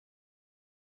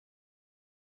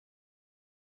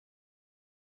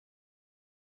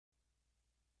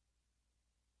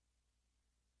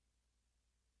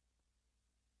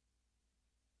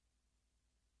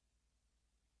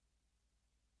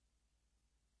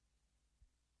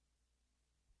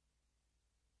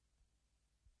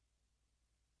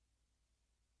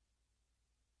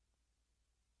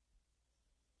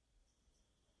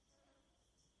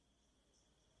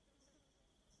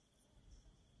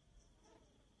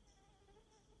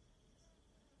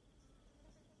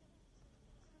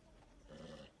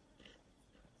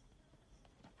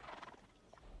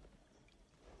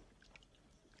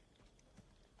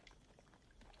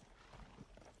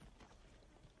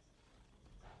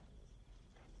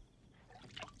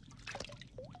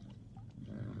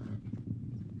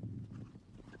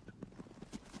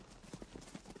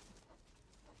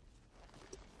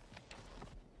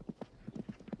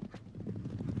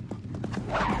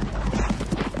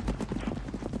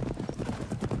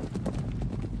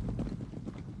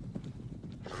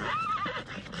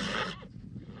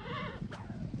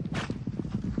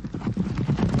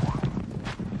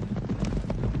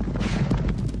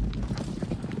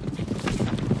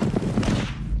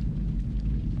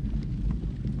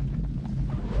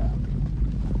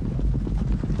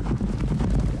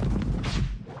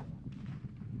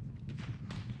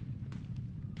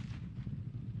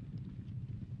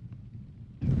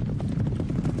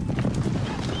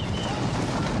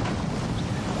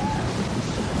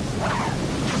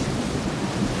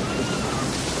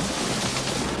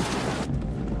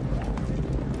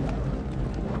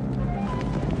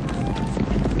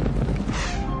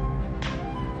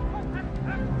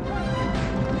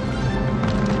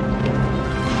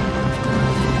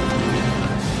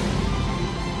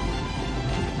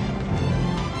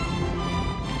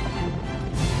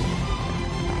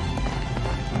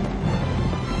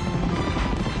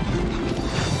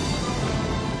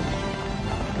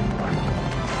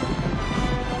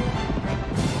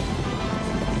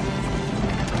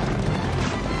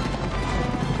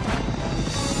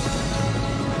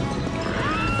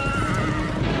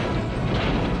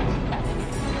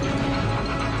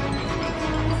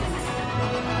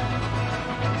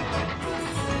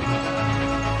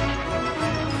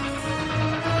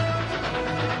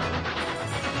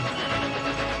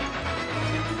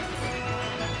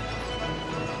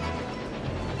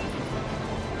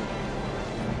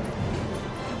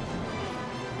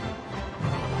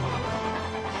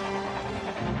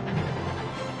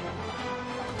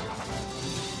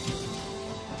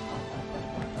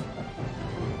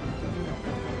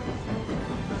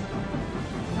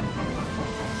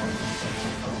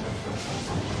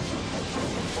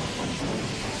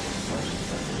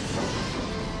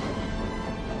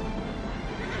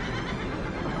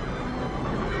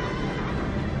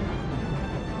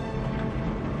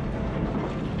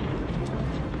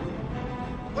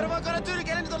I gotta do to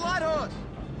get into the light horse?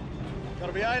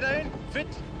 Gotta be 18, fit,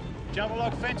 jump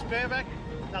like fence bareback,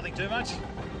 nothing too much.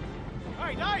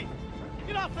 Hey, Nate!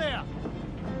 Get up there!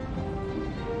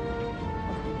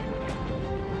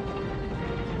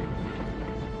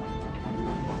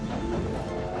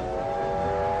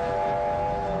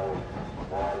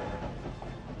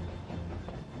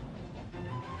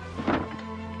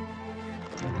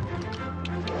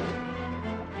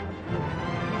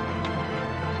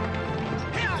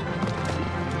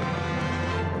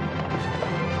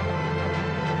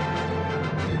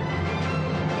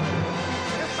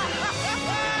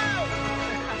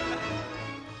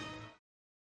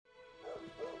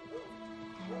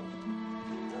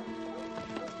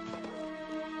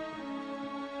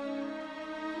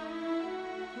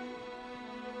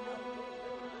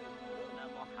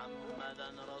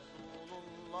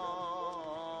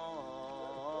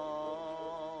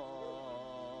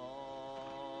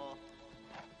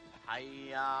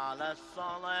 حي على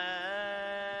الصلاة.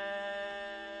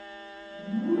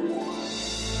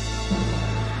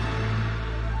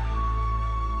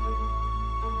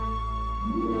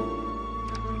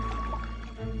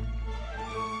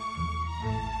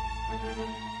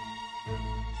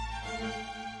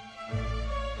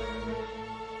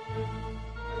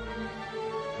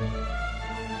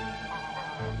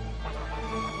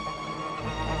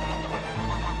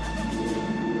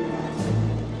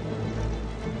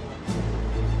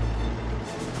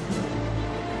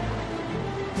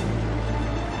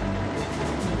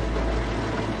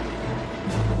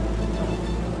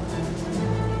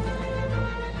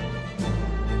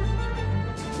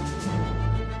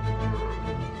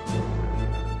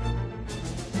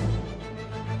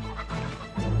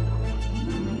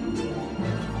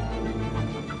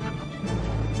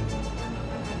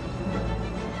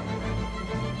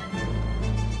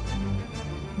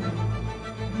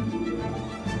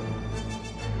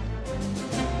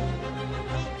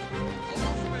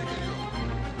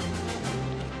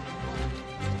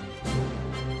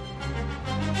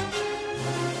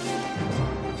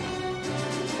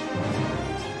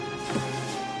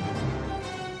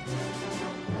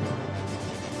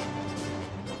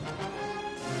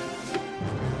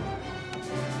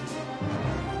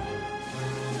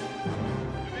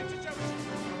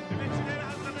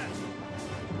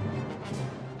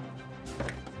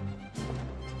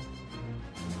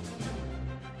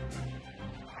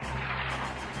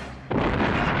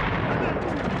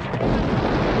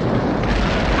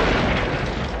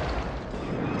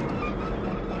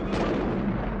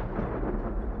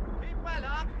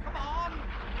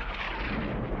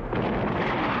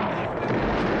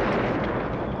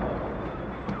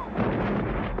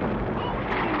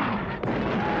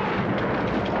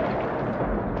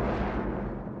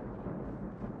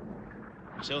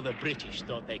 So the British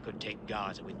thought they could take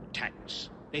Gaza with tanks.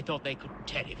 They thought they could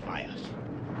terrify us.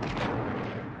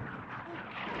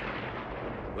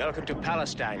 Welcome to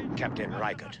Palestine, Captain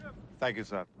Reichert. Thank you,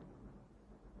 sir.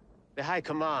 The High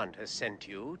Command has sent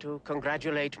you to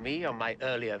congratulate me on my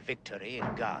earlier victory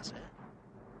in Gaza.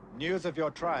 News of your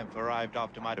triumph arrived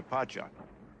after my departure,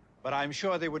 but I'm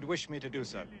sure they would wish me to do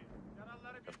so.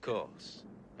 Of course.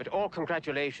 But all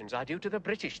congratulations are due to the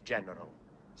British general,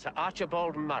 Sir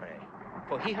Archibald Murray,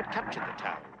 for he had captured the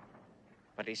town.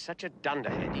 But he's such a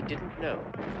dunderhead he didn't know,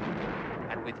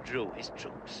 and withdrew his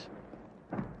troops.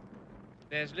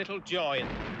 There's little joy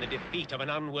in the defeat of an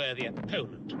unworthy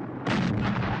opponent.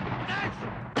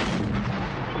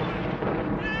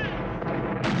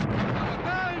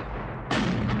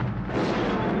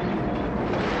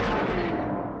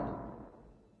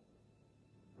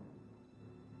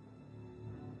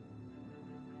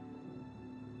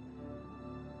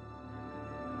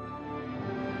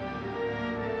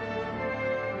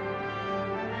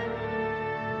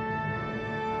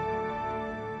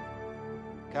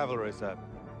 Cavalry, sir.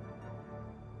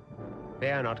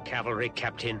 They are not cavalry,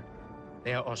 Captain.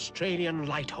 They are Australian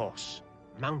light horse,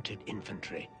 mounted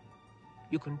infantry.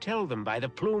 You can tell them by the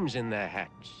plumes in their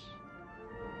hats.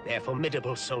 They're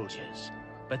formidable soldiers,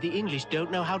 but the English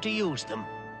don't know how to use them.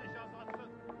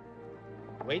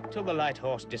 Wait till the light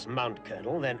horse dismount,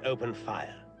 Colonel, then open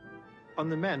fire. On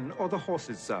the men or the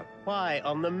horses, sir? Why,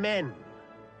 on the men?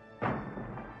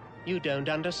 You don't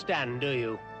understand, do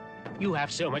you? You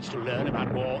have so much to learn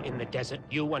about war in the desert,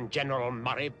 you and General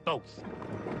Murray both.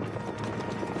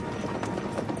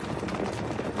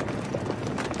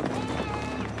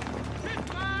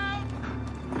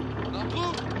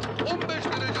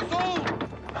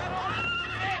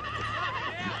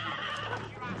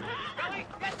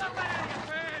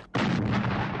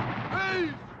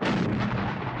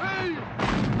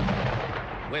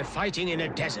 We're fighting in a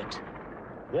desert.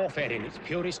 Warfare in its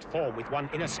purest form with one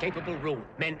inescapable rule.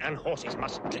 Men and horses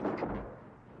must drink.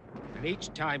 And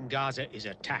each time Gaza is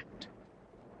attacked,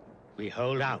 we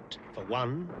hold out for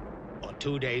 1 or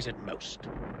 2 days at most.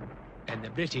 And the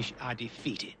British are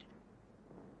defeated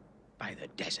by the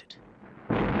desert.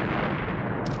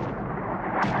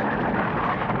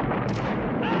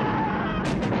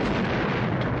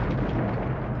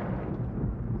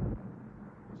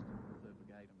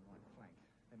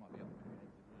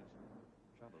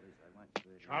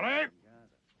 Charlie?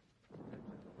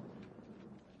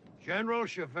 General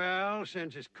Chevelle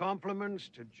sends his compliments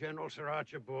to General Sir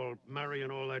Archibald Murray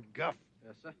and all that guff.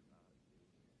 Yes, sir.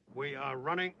 We are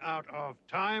running out of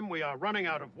time. We are running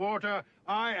out of water.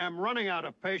 I am running out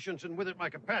of patience, and with it, my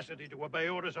capacity to obey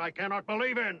orders I cannot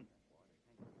believe in.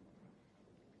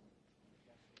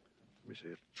 Let me see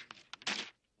it.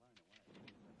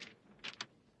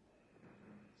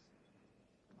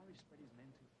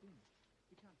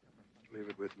 Leave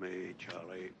it with me, Charlie.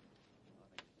 I think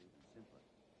it's even simpler.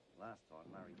 Last time,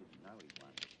 Murray didn't know he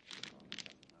won. This time, he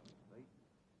doesn't know he's beat.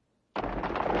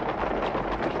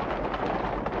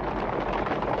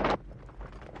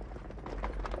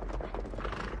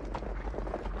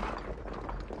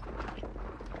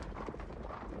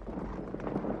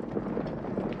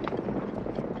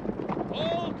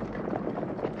 Hold!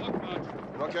 Look, March.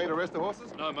 Not going to rest the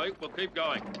horses? No, mate, we'll keep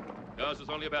going. Gaza's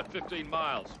only about 15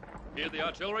 miles. Hear the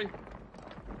artillery?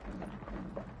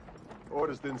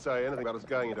 Orders didn't say anything about us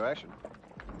going into action.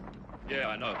 Yeah,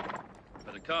 I know.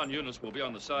 But the Khan units will be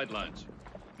on the sidelines.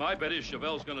 My bet is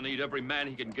Chevelle's gonna need every man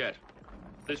he can get.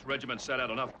 This regiment sat out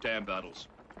enough damn battles.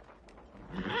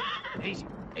 Easy,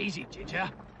 easy, Ginger.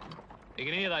 You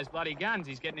can hear those bloody guns.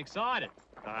 He's getting excited.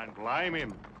 Don't blame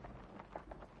him.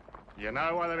 You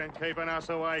know why they've been keeping us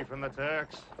away from the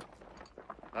Turks?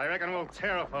 They reckon we'll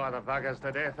terrify the buggers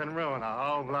to death and ruin a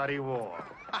whole bloody war.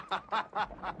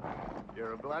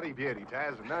 You're a bloody beauty,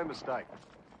 Taz, and no mistake.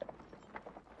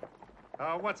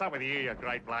 Oh, what's up with you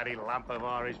great bloody lump of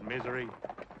Irish misery?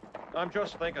 I'm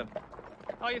just thinking.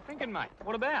 Oh, you're thinking, mate?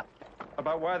 What about?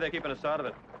 About why they're keeping us out of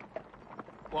it.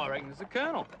 Well, I reckon it's the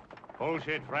Colonel.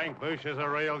 Bullshit, Frank. Bush is a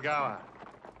real goer.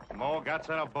 More guts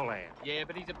than a bull head. Yeah,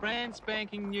 but he's a brand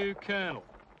spanking new Colonel.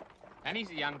 And he's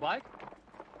a young bloke.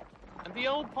 And the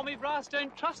old pommy brass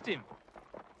don't trust him.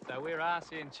 So we're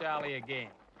arseing Charlie again.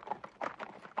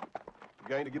 You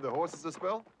going to give the horses a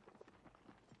spell?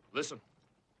 Listen.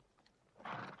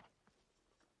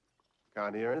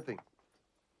 Can't hear anything.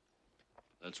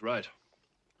 That's right.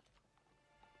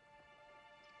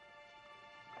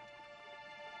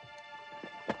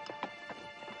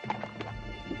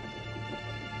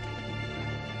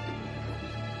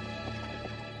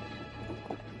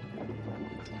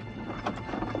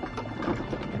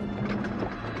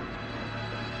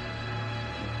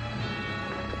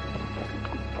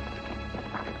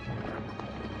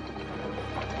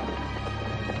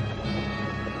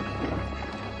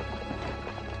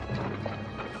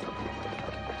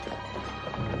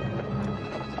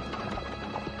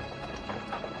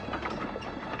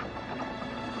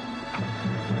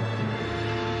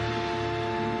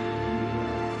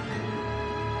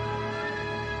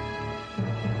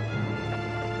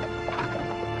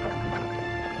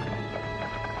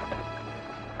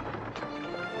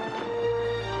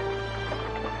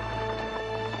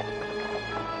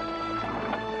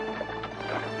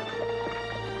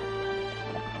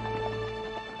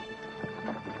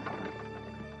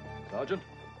 Sergeant?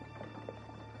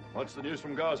 What's the news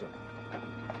from Gaza?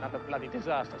 Another bloody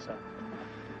disaster, sir.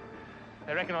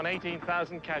 They reckon on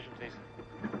 18,000 casualties.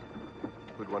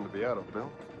 Good one to be out of,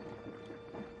 Bill.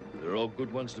 They're all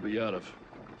good ones to be out of.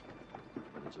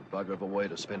 But it's a bugger of a way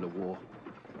to spend a war.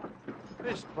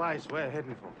 This place we're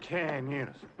heading for, Cairn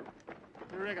Unit.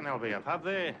 You reckon there'll be a pub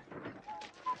there?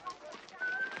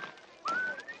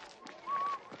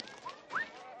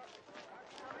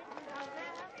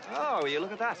 Oh, will you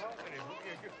look at that?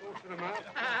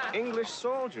 English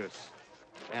soldiers.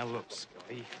 Now look,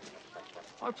 Scotty.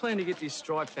 I plan to get this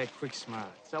strike back quick smart,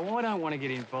 so I don't want to get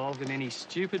involved in any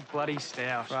stupid bloody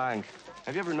stoush. Frank,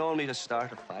 have you ever known me to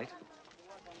start a fight?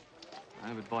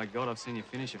 No, but by God, I've seen you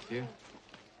finish a few.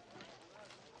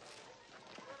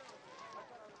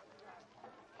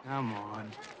 Come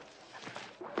on.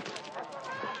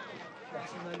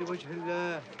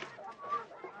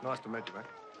 Nice to meet you, mate.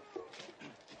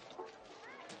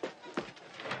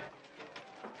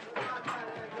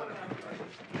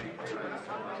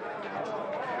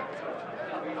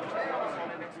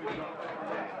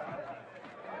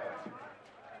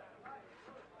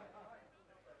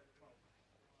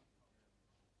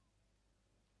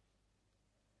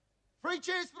 Three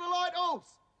cheers for the light horse.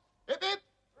 Hip, hip.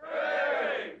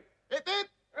 Hooray! Hip, hip!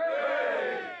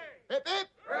 Hooray! Hip, hip!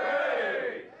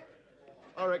 Hooray!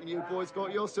 I reckon you boys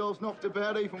got yourselves knocked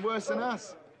about even worse than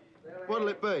us. What'll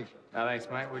it be? No, thanks,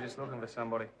 mate. We're just looking for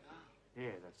somebody.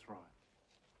 Yeah, that's right.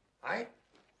 Hey?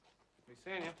 We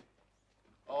seen you.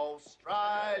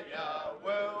 Australia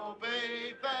will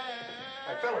be there.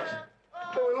 Hey, fellas,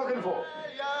 what are we looking for?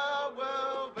 Australia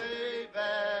will be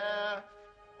there.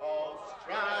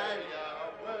 Australia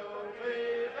will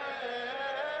be there.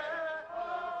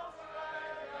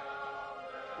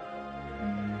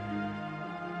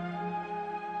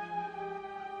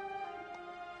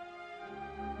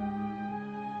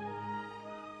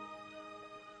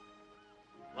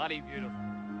 Bloody beautiful.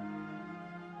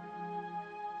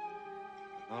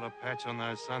 Not a patch on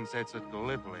those sunsets at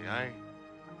Gallipoli, eh?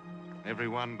 Every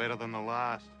one better than the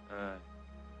last.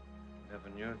 Never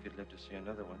knew if you'd live to see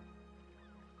another one.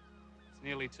 It's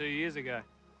nearly 2 years ago.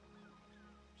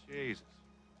 Jesus.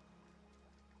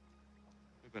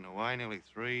 We've been away nearly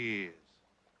 3 years.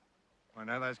 I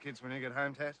know those kids when you get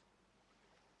home, Tat?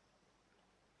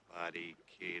 Bloody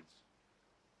kids.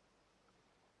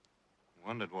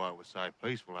 Wondered why it was so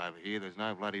peaceful over here. There's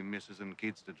no bloody missus and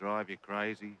kids to drive you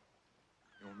crazy.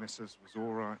 Your missus was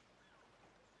all right.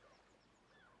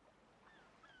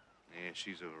 Yeah,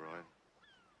 she's all right.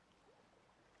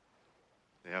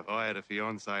 Now, if I had a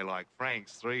fiancé like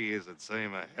Frank's, 3 years would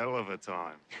seem a hell of a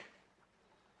time.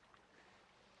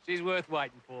 She's worth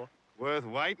waiting for. Worth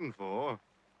waiting for?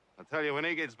 I tell you, when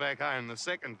he gets back home, the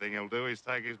second thing he'll do is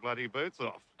take his bloody boots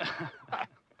off.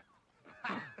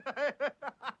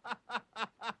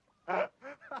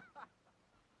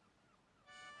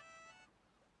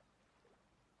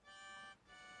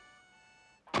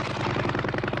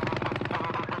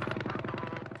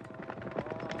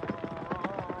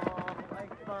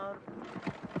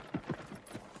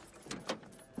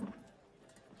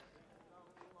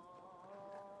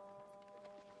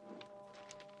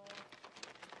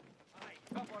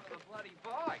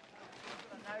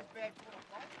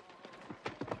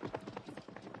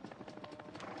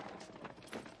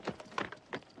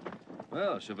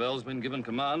 Well, Chevelle's been given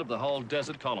command of the whole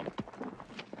desert column.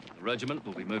 The regiment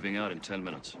will be moving out in 10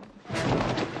 minutes.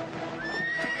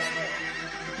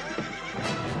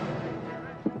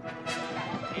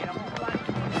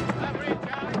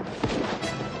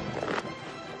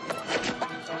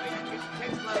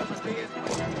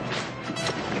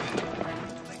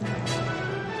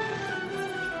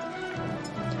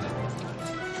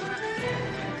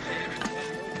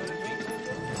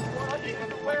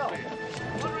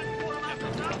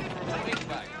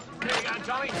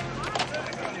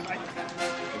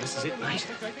 This is it, mate.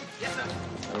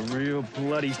 A real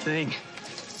bloody thing.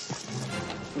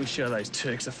 We'll show those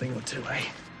Turks a thing or two, eh?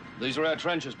 These are our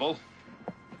trenches, Bull.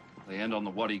 They end on the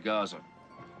Wadi Gaza.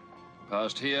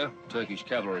 Past here, Turkish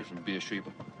cavalry from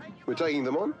Beersheba. We're taking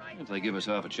them on? If they give us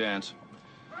half a chance.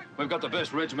 We've got the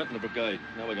best regiment in the brigade.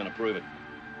 Now we're going to prove it.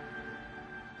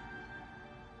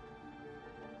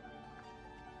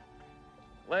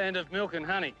 Land of milk and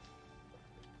honey.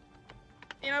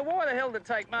 You know, why the hell did it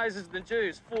take Moses and the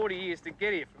Jews 40 years to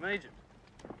get here from Egypt?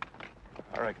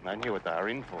 I reckon they knew what they were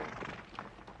in for.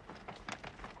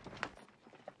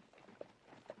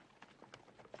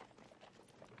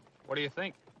 What do you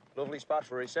think? Lovely spot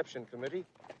for a reception committee.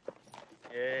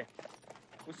 Yeah.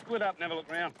 We'll split up and have a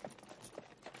look round.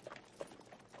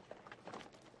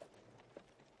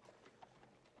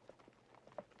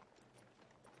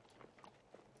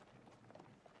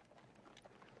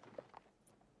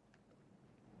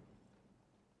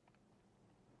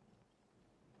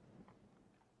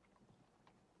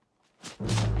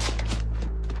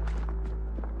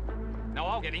 No,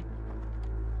 I'll get him.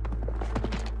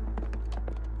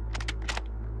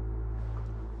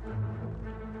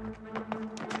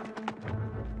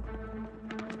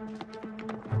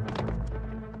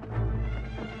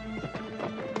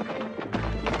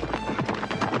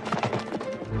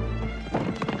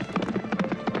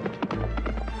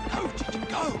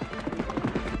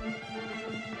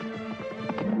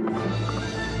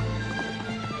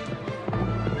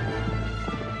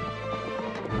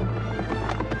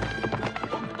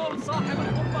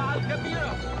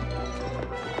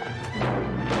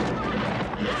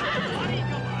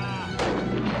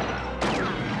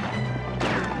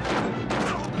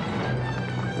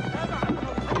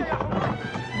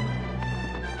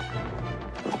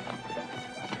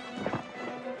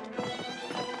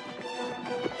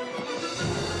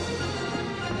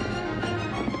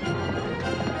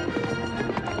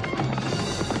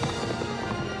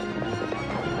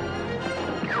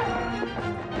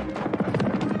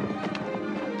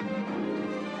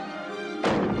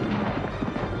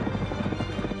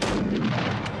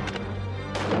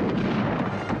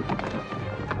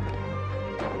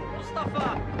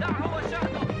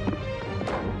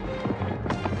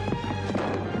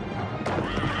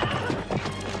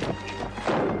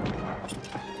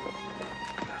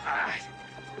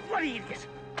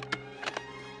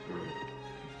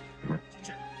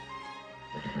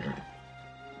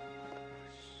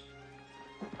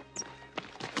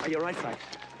 you're right, Frank.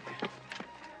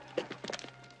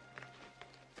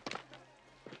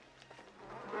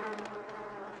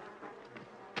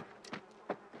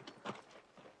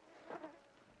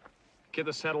 Get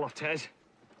the saddle off, Taz.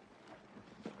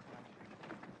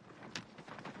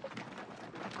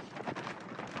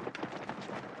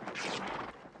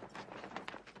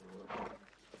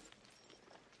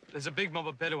 There's a big mob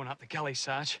of Bedouin up the gully,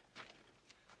 Sarge.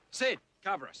 Sid,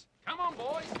 cover us. Come on,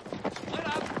 boys. Split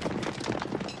up.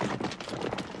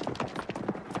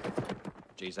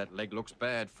 Geez, that leg looks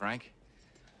bad, Frank.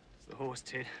 It's the horse,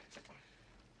 Ted.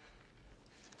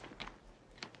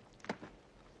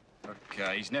 Look,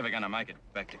 he's never going to make it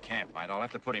back to camp, mate. I'll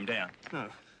have to put him down. No.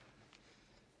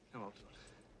 No, I'll do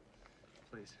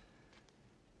it. Please.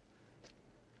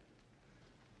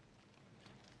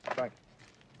 Frank.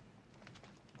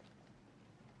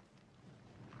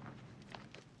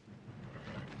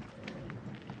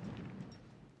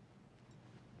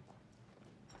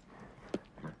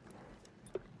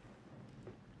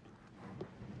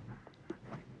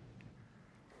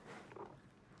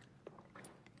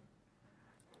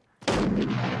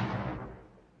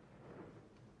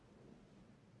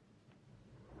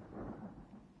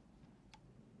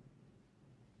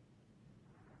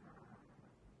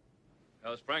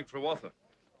 How's Frank Frewatha?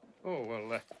 Oh,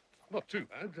 well, not too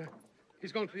bad.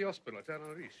 He's gone to the hospital at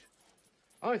Anarish.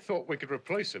 I thought we could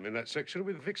replace him in that section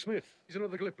with Vic Smith. He's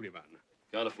another Gallipoli man.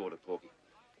 Can't afford it, Porky.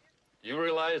 Do you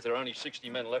realize there are only 60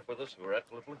 men left with us who are at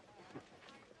Gallipoli?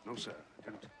 No, sir, I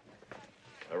didn't.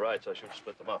 By rights, I should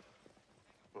split them up.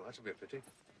 Well, that's a bit pity.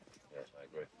 Yes, I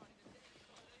agree.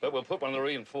 But we'll put one of the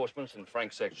reinforcements in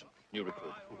Frank's section. New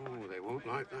recruit. Oh, they won't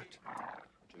like that.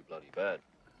 Too bloody bad.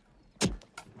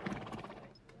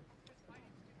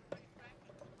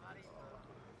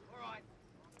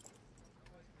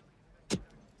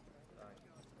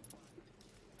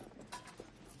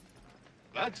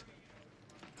 Lads,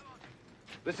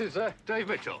 this is Dave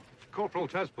Mitchell, Corporal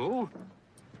Tazpool.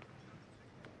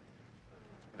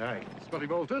 Hey, Scotty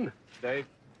Bolton. Dave.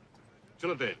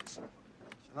 Chilla Davis.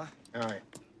 Chilla? Aye.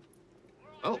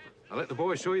 Oh, I'll let the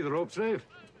boys show you the ropes, Dave.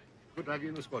 Good to have you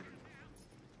in the squadron.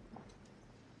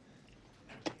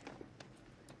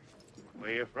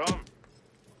 Where you from?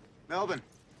 Melbourne.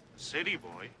 City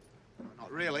boy. Not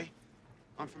really.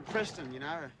 I'm from Preston, you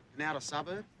know, an outer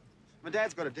suburb. My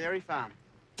dad's got a dairy farm.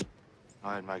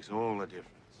 Oh, it makes all the difference.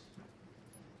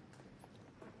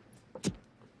 You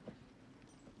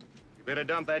better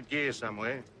dump that gear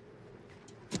somewhere.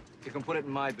 You can put it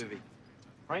in my bivvy.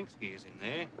 Frank's gear's in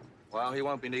there. Well, he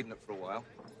won't be needing it for a while.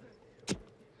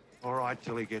 All right,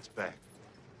 till he gets back.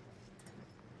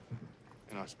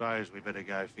 And I suppose we better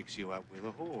go fix you up with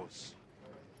a horse.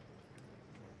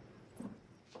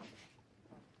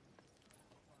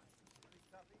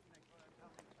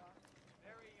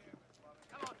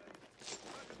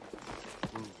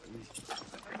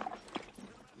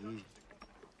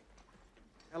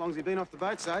 How long's he been off the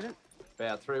boat, Sergeant?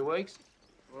 About 3 weeks.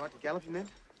 All right to gallop him then?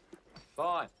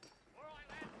 Fine.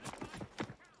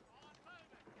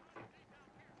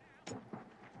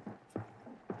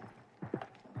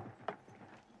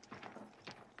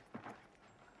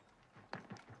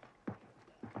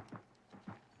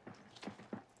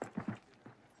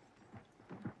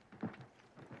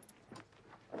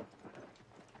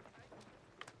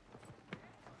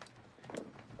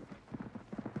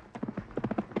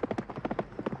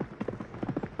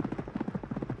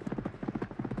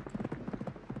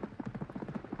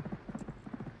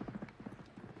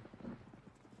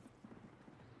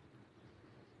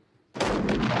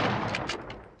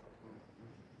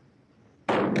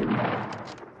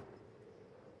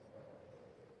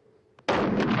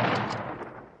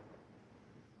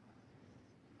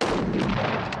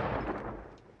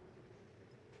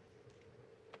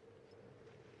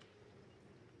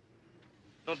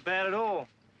 Not bad at all.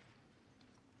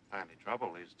 Only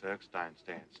trouble is Turks don't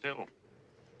stand still.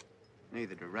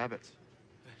 Neither do rabbits.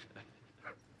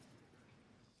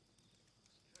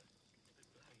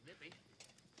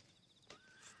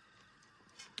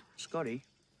 Scotty,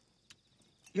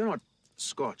 you're not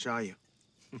Scotch, are you?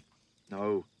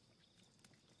 No.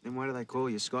 Then why do they call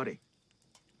you Scotty?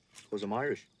 Because I'm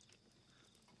Irish.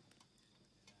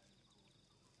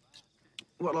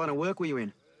 What line of work were you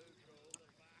in?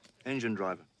 Engine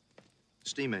driver.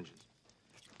 Steam engines.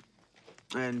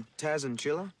 And Taz and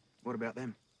Chilla? What about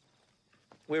them?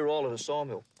 We were all at a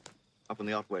sawmill up in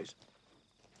the Otways.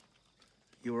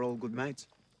 You were all good mates?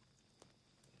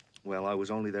 Well, I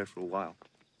was only there for a while.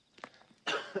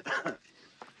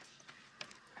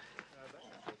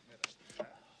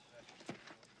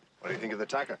 What do you think of the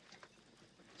tacker?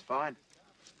 It's fine.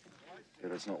 Yeah,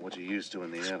 that's not what you're used to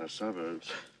in the outer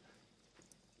suburbs.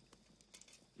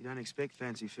 You don't expect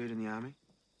fancy food in the army?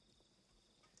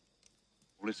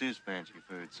 Well, this is fancy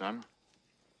food, son.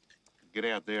 Get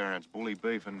out there and it's bully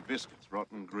beef and biscuits.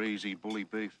 Rotten, greasy bully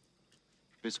beef.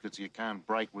 Biscuits you can't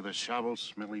break with a shovel.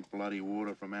 Smelly, bloody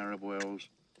water from Arab wells.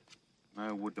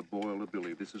 No wood to boil the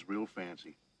billy. This is real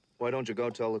fancy. Why don't you go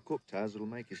tell the cook, Taz? It'll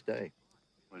make his day.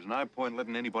 There's no point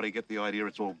letting anybody get the idea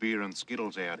it's all beer and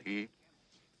Skittles out here.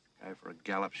 Go for a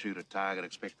gallop, shoot a target,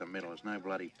 expect a medal. It's no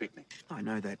bloody picnic. I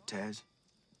know that, Taz.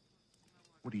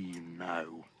 What do you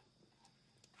know?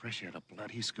 Fresh out of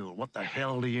bloody school. What the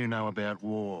hell do you know about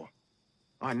war?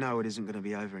 I know it isn't going to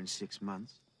be over in 6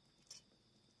 months.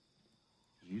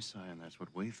 You saying that's what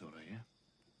we thought, are you?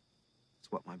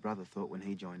 It's what my brother thought when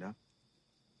he joined up.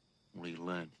 Well, he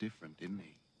learned different, didn't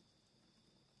he?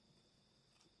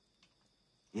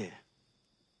 Yeah.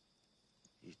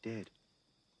 He's dead.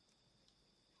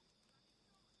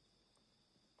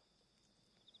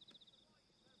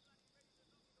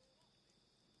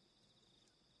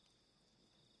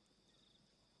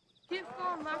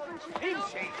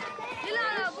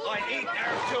 I eat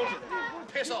Arab children.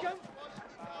 Piss off.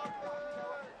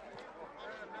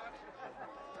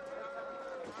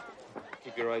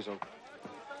 Keep your eyes on.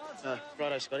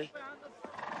 Righto, Scotty.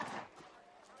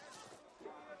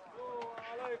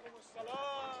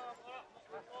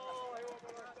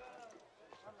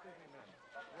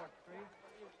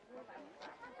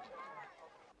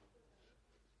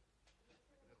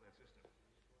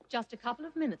 Just a couple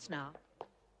of minutes now.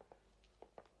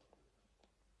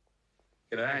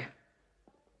 G'day.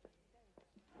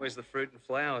 Where's the fruit and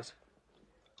flowers?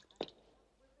 I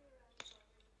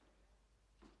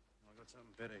got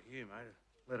something better here, mate.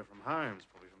 A letter from Holmes,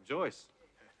 probably from Joyce.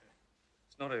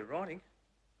 It's not her writing.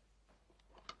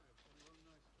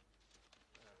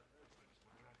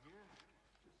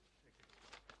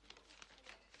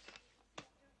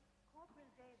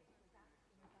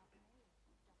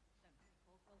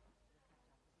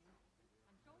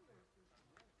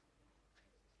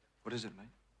 What is it, mate?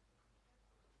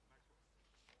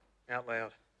 Out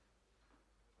loud.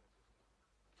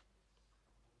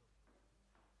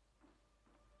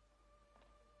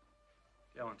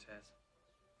 Go on, Taz.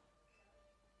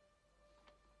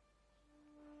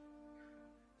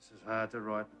 This is hard to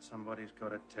write, but somebody's got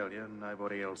to tell you, and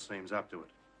nobody else seems up to it.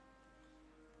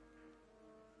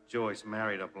 Joyce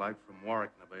married a bloke from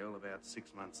Warwick, Nabil, about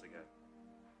 6 months ago.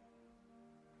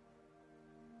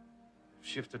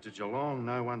 Shifted to Geelong,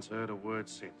 no one's heard a word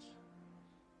since.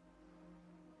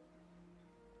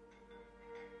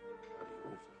 Bloody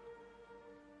awful.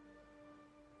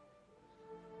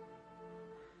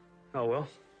 Oh, well.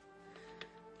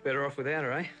 Better off without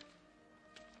her, eh?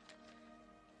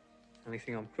 Only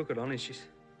thing I'm crooked on is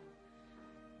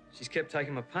she's kept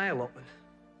taking my pay allotment.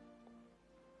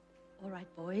 All right,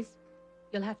 boys.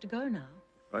 You'll have to go now.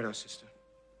 Righto, sister.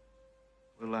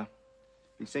 We'll,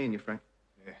 be seeing you, Frank.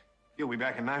 Yeah. You'll be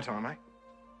back in no time, eh?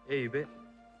 Yeah, you bet.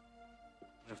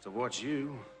 I have to watch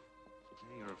you.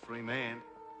 You're a free man.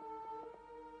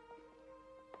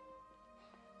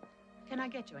 Can I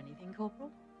get you anything, Corporal?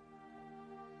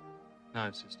 No,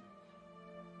 sister.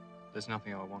 There's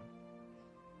nothing I want.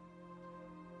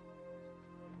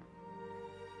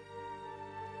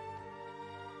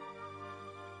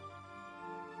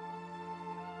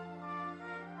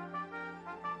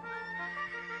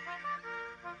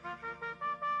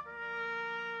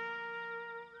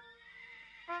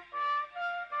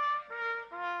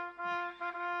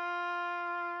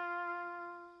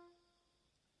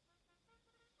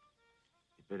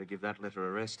 Better give that letter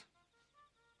a rest.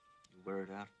 You wear it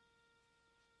out.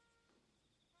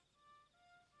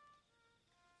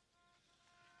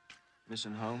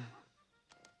 Missing home?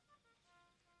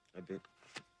 A bit.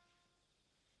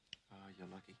 Ah, you're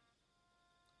lucky.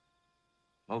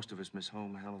 Most of us miss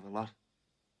home a hell of a lot.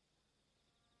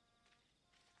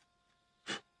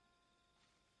 Good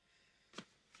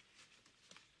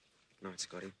night,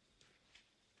 Scotty.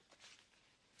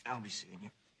 I'll be seeing you.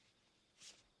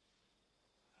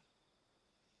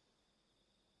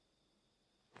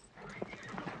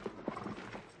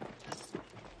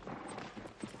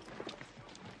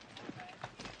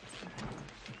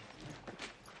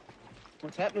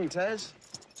 What's happening, Taz?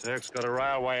 Turk's got a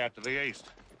railway out to the east.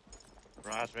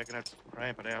 Brass reckon it's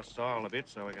cramping our style a bit,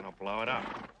 so we're gonna blow it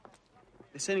up.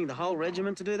 They're sending the whole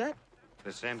regiment to do that?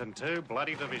 They're sending 2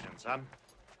 bloody divisions, son.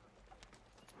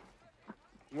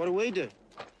 What do we do?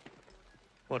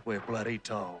 What we're bloody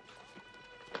told.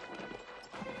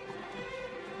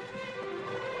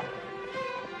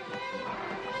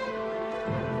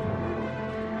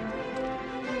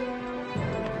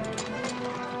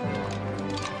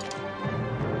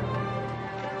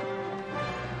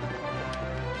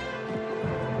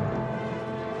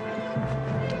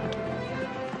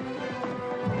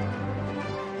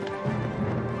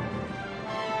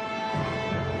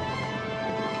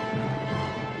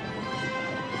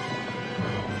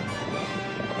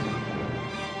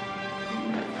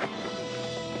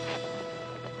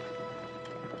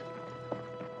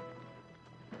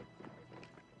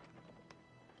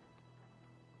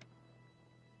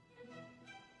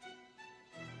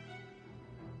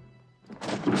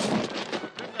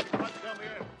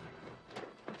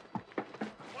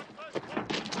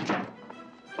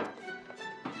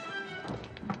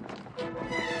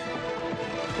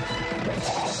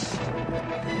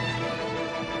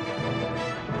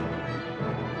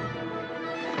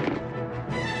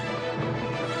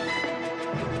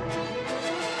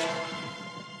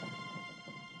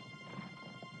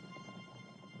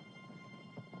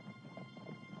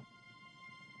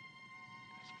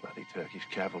 Bloody Turkish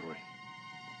cavalry.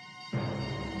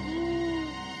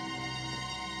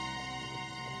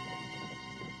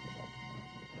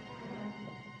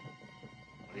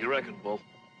 What do you reckon, Bull?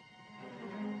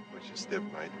 Watch your step,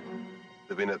 mate.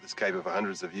 They've been at this caper for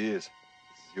hundreds of years.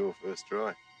 This is your first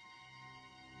try.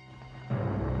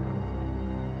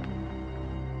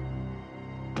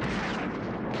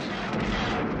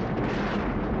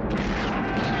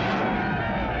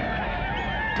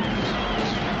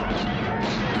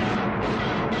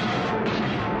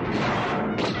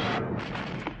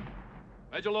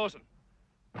 Major Lawson,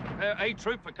 prepare A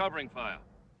troop for covering fire.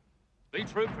 B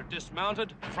troop for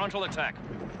dismounted frontal attack.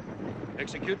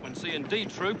 Execute when C and D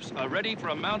troops are ready for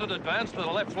a mounted advance to the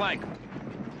left flank.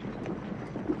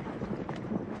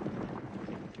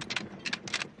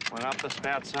 When up the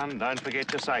spout, son, don't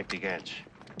forget your safety catch.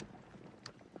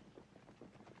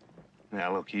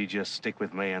 Now, look, you just stick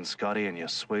with me and Scotty, and you're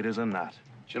sweet as a nut.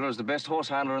 Schiller's the best horse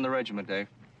handler in the regiment, Dave.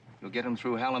 You'll get him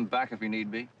through hell and back if you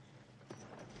need be.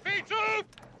 B troop!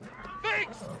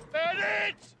 Fix!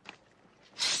 Bandits!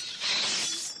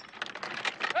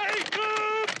 A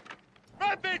troop!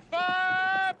 Rapid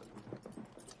fire!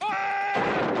 Fire!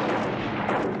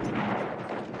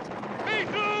 B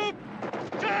troop!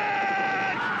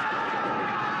 Charge!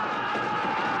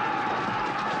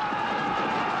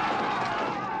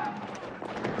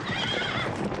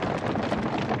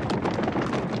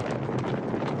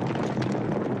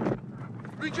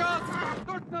 Richard!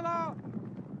 Tortnala!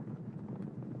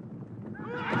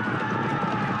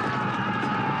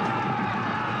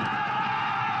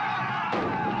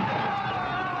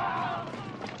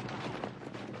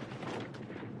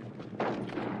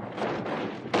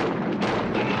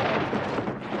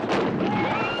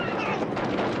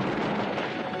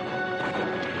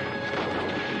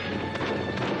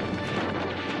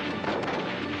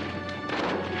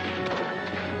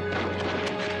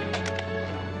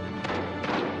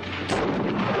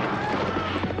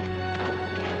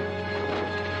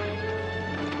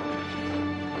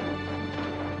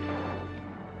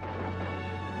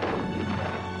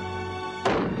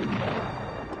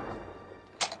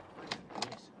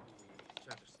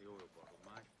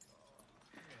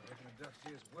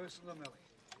 Worse than the Millie.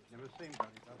 Never seen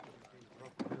Buddy after he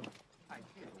broke the hill. Hey,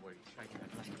 careful where he's shaking that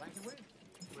bloody blanket with.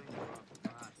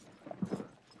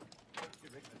 You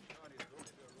reckon the Chinese are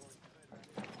also a roaring trade around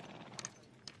here?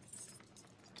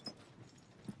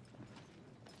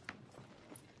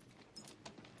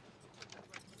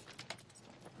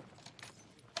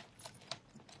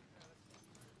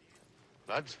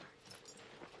 Lads,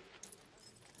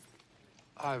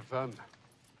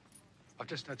 I've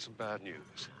just had some bad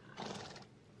news.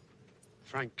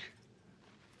 Frank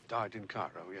died in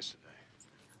Cairo yesterday.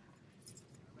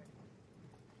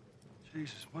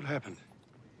 Jesus, what happened?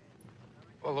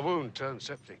 Well, the wound turned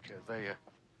septic. They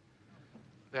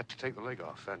had to take the leg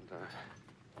off, and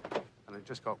it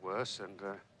just got worse, and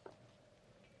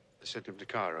they sent him to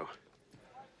Cairo.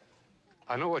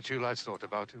 I know what you lads thought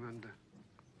about him, and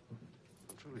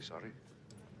I'm truly sorry.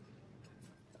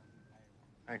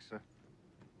 Thanks, sir.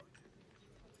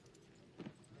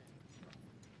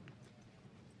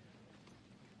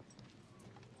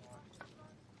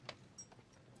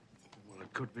 Well,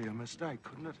 it could be a mistake,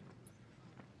 couldn't it?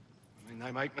 I mean,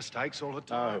 they make mistakes all the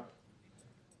time. No.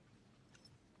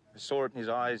 I saw it in his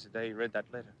eyes the day he read that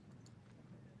letter.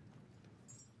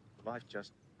 Life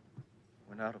just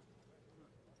went out of him.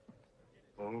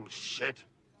 Bullshit.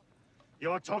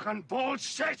 You're talking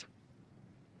bullshit!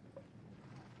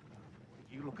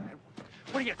 You look at it.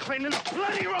 What are you cleaning the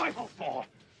bloody rifle for?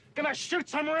 Gonna shoot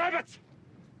some rabbits?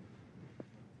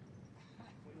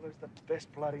 We lose the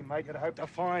best bloody mate you'd hope to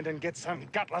find and get some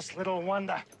gutless little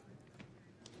wonder.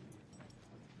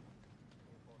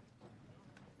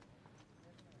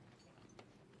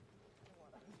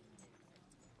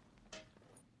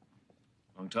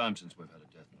 Long time since we've had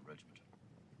a death in the regiment.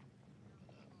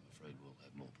 But I'm afraid we'll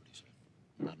have more pretty soon.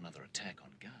 Not another attack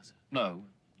on Gaza. No,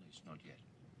 at least not yet.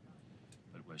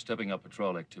 But we're stepping up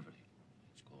patrol activity.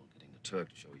 It's called getting the Turk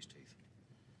to show his teeth.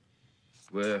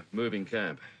 We're moving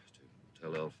camp to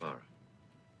Tel El Farah,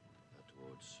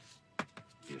 towards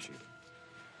Beersheba.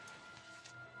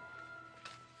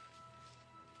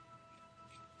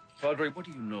 Padre, what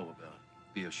do you know about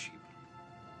Beersheba?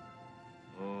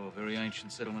 Oh, a very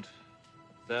ancient settlement.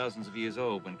 Thousands of years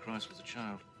old when Christ was a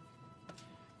child.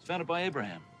 It's founded by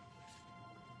Abraham.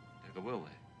 Dug a well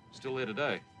there. Still there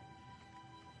today.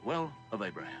 The Well of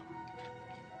Abraham.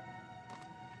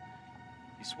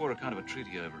 He swore a kind of a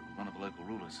treaty over it with one of the local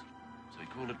rulers. So he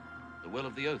called it the Well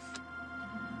of the Oath.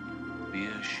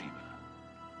 Beersheba.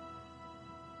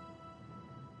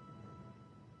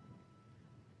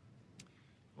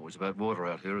 Always about water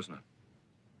out here, isn't it?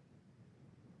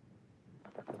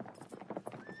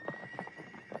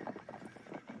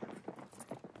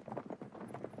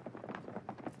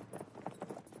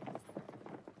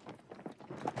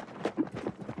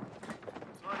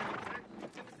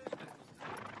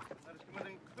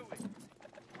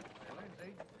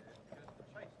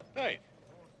 Hey,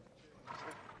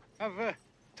 have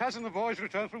Taz and the boys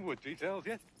returned from wood details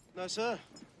yet? No, sir.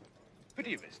 Pity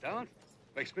you missed out.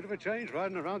 Makes a bit of a change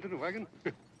riding around in a wagon.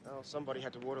 Oh, somebody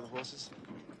had to water the horses.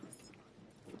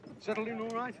 Settled in all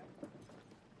right?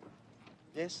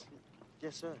 Yes.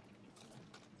 Yes, sir.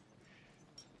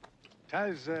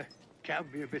 Taz can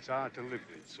be a bit hard to live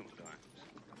with sometimes.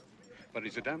 But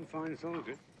he's a damn fine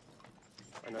soldier.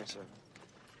 I know, sir.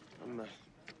 I'm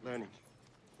learning.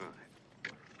 All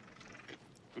right.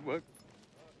 Good work.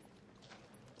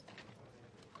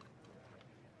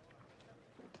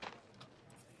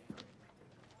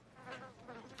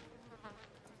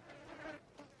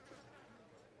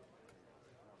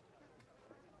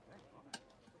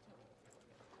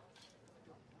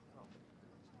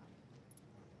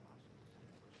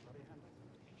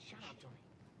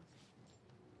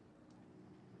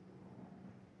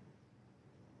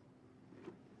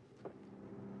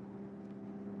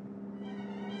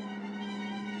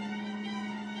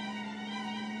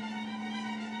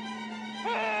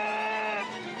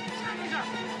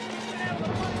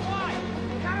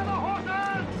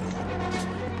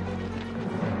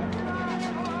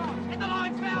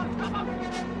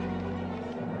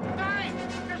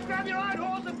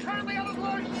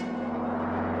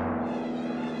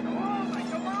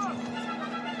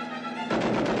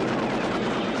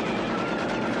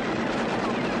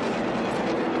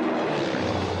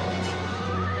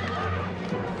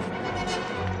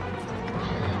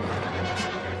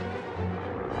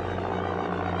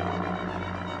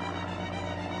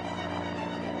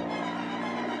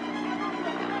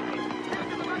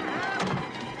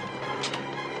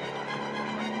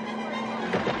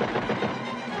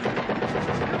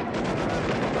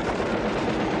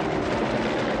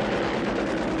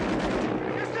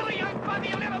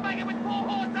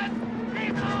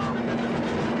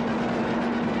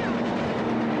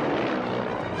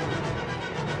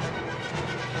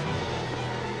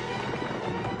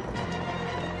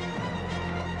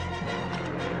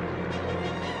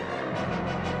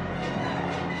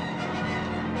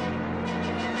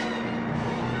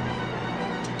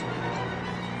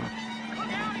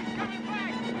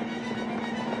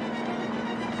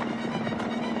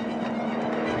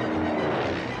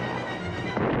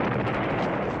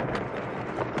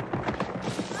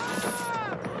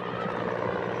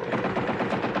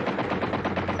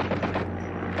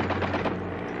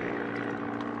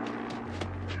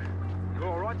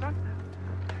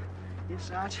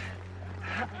 Sarge.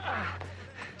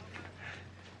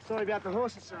 Sorry about the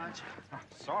horses, Sarge.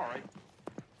 Sorry.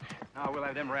 No, we'll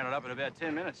have them rounded up in about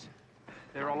 10 minutes.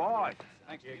 They're alive.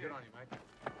 Thanks. Yeah, good on you, mate.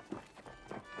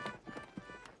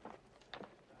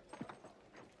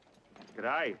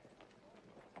 G'day.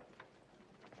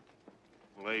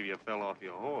 Believe you fell off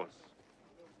your horse.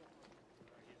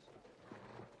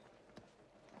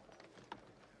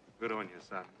 Good on you,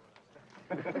 son.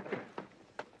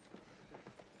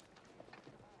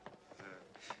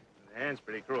 The hand's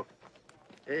pretty crook.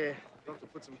 Yeah, doctor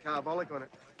put some carbolic on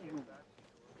it.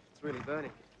 It's really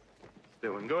burning.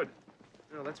 Doing good.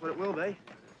 Well, that's what it will be.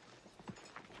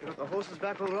 You got the horses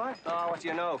back all right? Oh, what do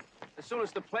you know? As soon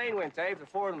as the plane went, Dave, the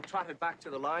four of them trotted back to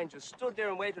the line, just stood there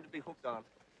and waited to be hooked on.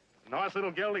 Nice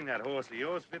little gelding, that horse of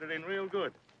yours. Fitted in real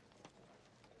good.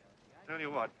 Tell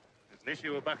you what, there's an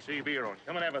issue of buckshea beer on.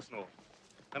 Come and have a snort.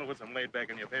 That'll put some lead back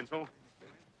in your pencil.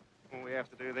 All we have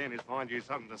to do then is find you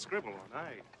something to scribble on,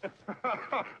 eh?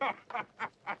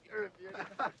 You're a beauty.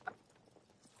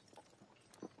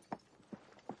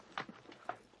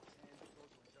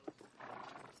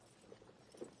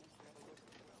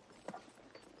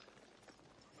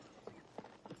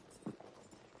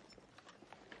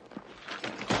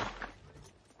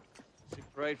 Sick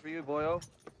parade for you, boyo?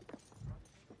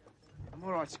 I'm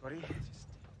all right, Scotty. Just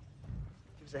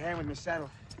give us a hand with my saddle.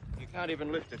 You can't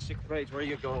even lift it. Sick parade's where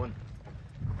you going?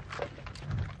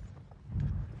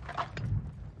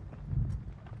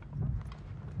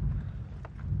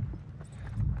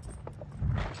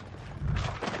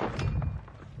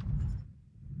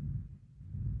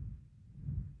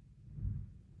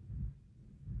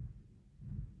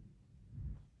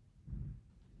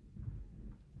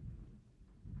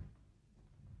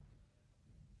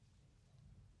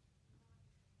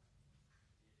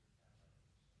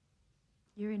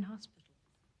 You're in hospital.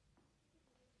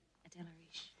 At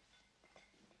Elarish.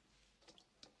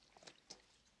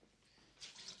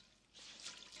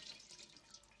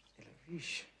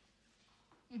 Elarish.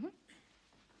 Mm-hmm.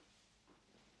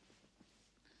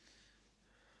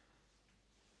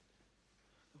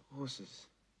 The horses.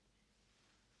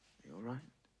 Are you all right?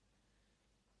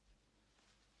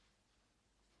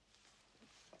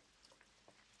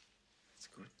 That's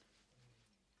good.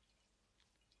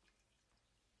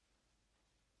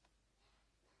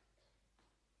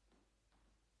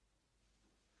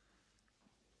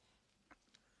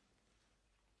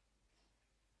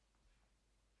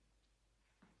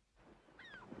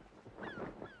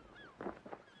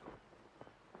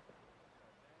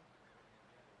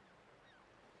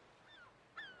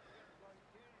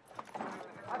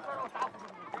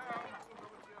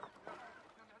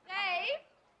 Dave?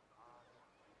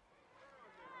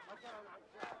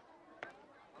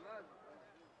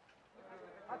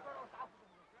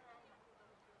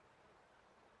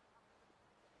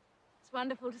 It's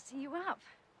wonderful to see you up.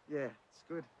 Yeah, it's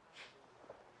good.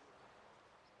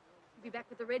 You'll be back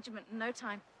with the regiment in no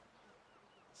time.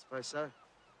 I suppose so.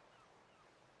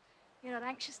 You're not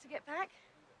anxious to get back?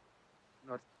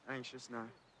 Not anxious, no.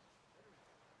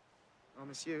 I'll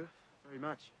miss you very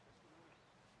much.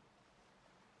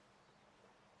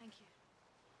 Thank you.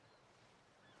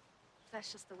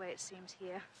 That's just the way it seems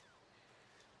here.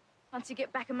 Once you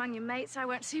get back among your mates, I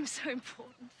won't seem so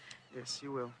important. Yes,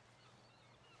 you will.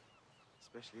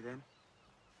 Especially then.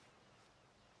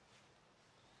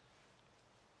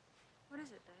 What is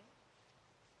it,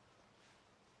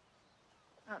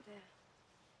 Dave? Out there.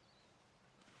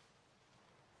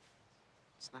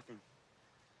 It's nothing.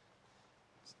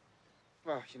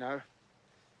 Well, you know,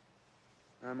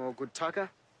 no more good tucker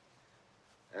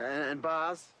and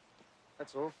bars.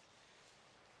 That's all.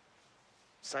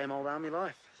 Same old army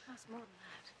life. Oh, it's more than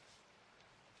that.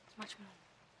 It's much more.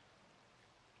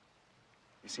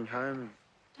 Missing home.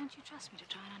 Don't you trust me to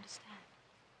try and understand?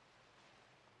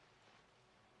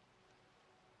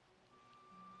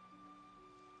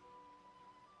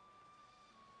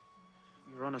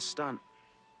 We were on a stunt.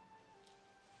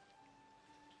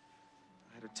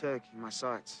 I had a Turk in my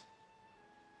sights.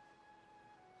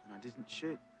 And I didn't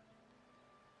shoot.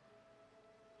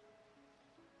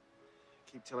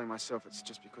 I keep telling myself it's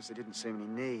just because there didn't seem any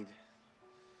need.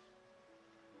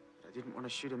 But I didn't want to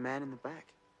shoot a man in the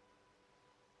back.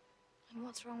 And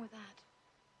what's wrong with that?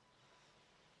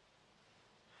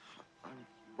 I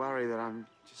worry that I'm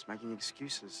just making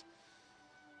excuses.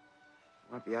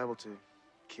 I won't be able to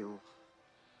kill.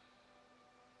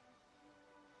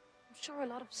 I'm sure a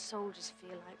lot of soldiers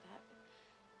feel like that.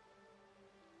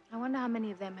 I wonder how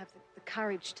many of them have the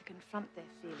courage to confront their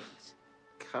feelings.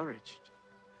 Courage?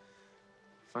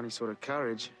 Funny sort of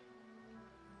courage.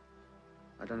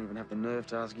 I don't even have the nerve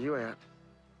to ask you out.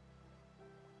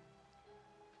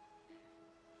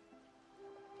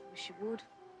 Wish you would.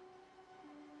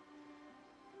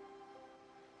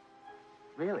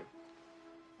 Really?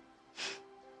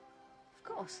 Of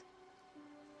course.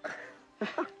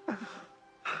 What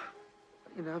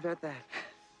do you know about that?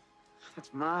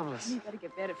 That's marvelous. You better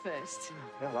get better first.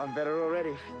 Well, I'm better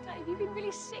already. Dave, you've been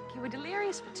really sick. You were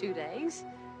delirious for 2 days.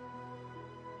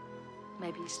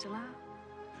 Maybe you still are.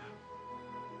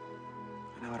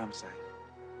 I know what I'm saying.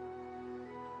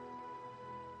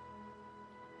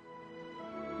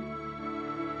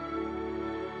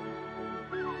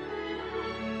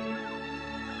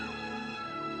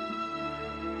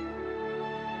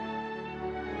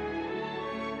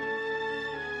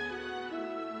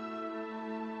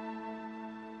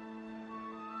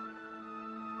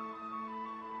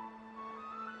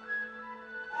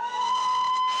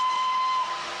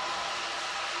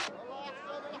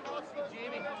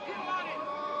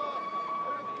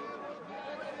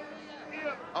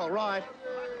 All right.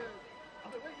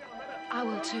 I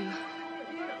will too.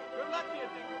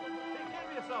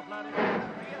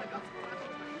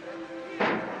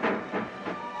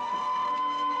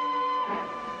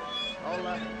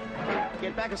 I'll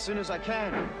get back as soon as I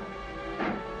can.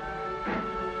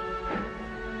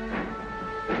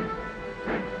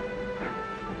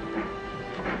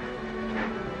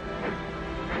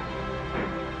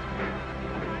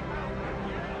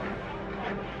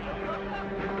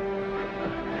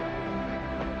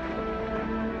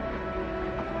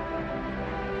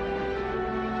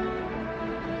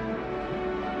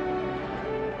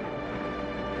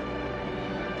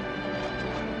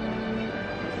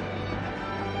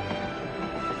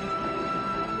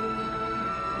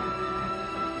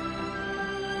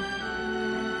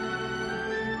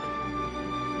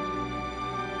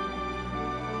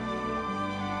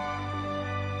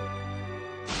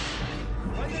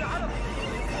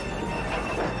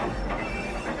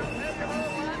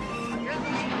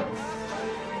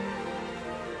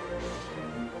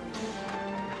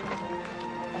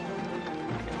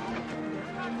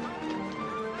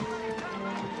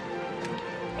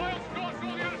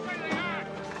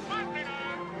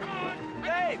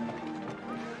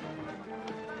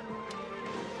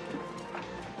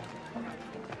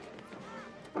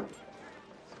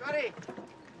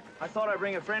 I thought I'd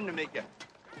bring a friend to meet you.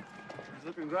 He's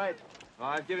looking great. Well,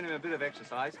 I've given him a bit of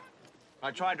exercise.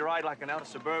 I tried to ride like an outer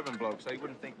suburban bloke so he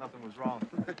wouldn't think nothing was wrong.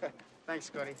 Thanks,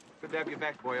 Scotty. Good to have you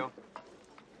back, boyo.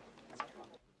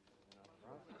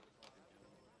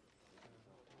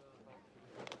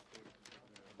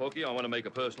 Pokey, I want to make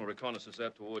a personal reconnaissance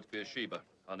out towards Beersheba.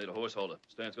 I'll need a horse holder.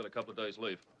 Stan's got a couple of days'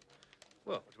 leave.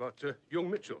 Well, what about young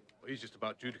Mitchell? Well, he's just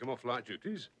about due to come off light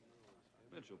duties.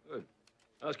 Mitchell, good.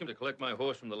 Ask him to collect my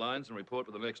horse from the lines and report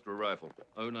with an extra rifle.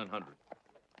 0900.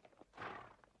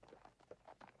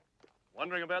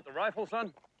 Wondering about the rifle,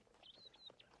 son?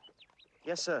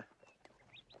 Yes, sir.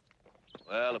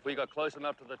 Well, if we got close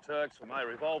enough to the Turks for my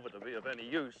revolver to be of any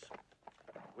use,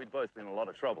 we'd both be in a lot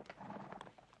of trouble.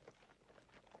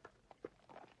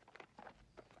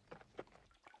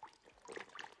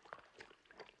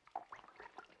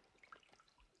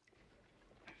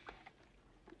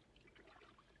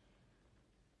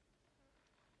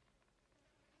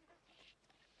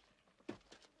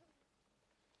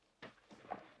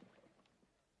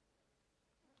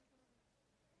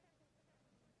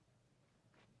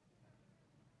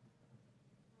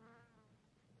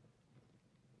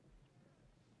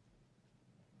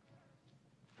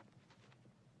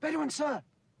 Bedouin, sir!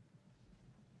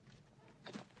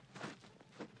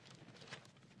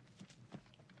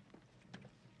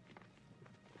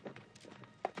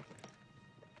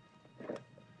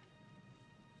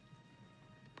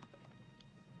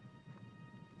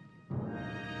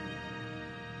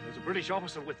 There's a British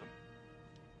officer with them.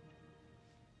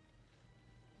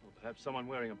 Or perhaps someone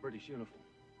wearing a British uniform.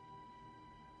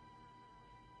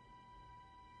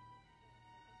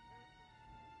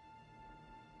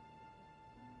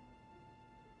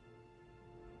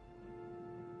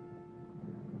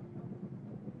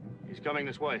 He's coming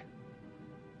this way.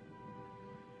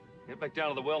 Get back down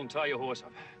to the well and tie your horse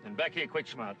up. Then back here quick,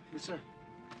 smart. Yes, sir.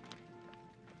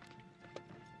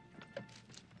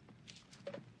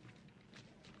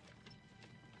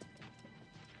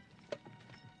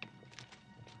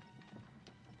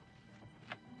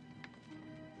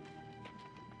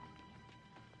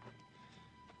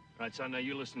 Right, son, now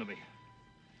you listen to me.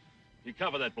 You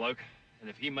cover that bloke, and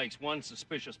if he makes one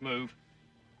suspicious move,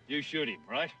 you shoot him,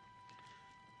 right?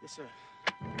 Yes, sir.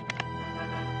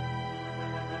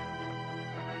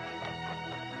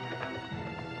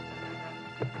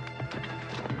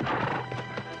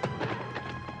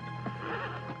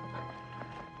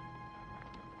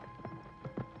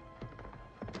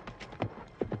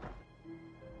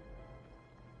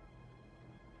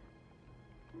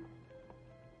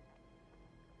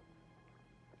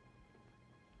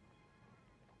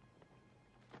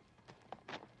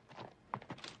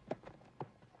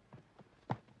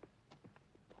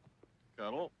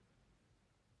 Colonel.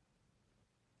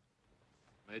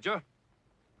 Major.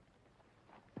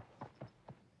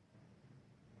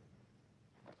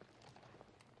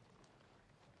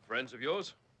 Friends of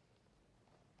yours?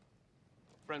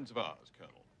 Friends of ours,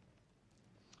 Colonel.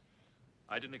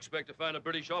 I didn't expect to find a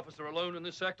British officer alone in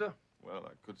this sector. Well,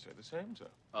 I could say the same, sir.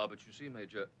 Ah, but you see,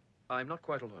 Major, I'm not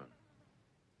quite alone.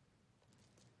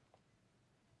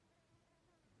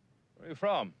 Where are you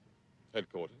from?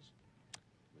 Headquarters.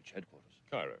 Which headquarters?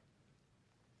 Cairo.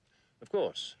 Of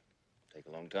course. Take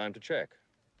a long time to check.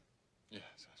 Yes,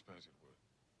 I suppose it would.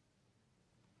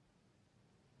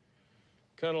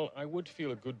 Colonel, I would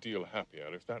feel a good deal happier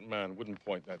if that man wouldn't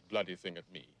point that bloody thing at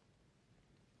me.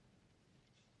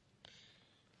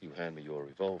 You hand me your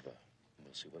revolver, and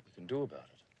we'll see what we can do about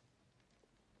it.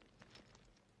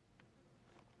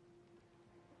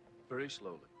 Very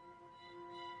slowly.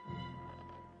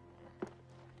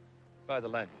 By the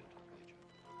lanyard.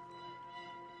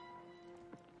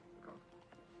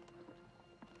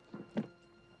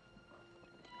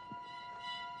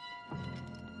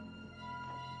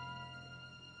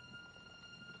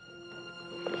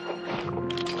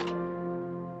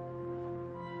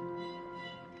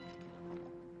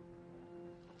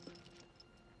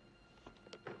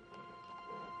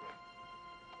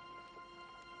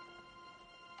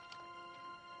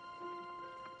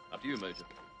 Up to you, Major.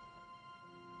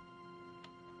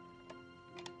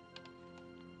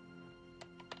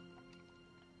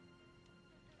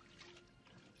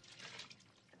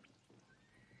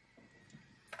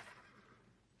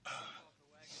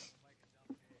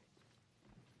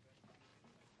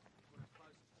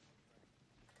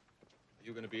 Are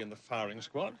you going to be in the firing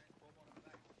squad?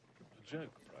 A joke,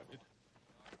 Private.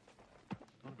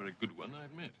 Not a very good one, I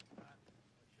admit.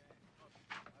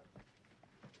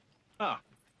 Ah,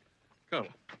 Colonel.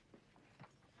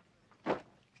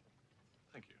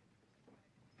 Thank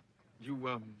you.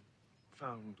 You,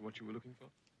 found what you were looking for?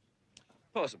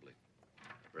 Possibly.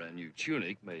 brand new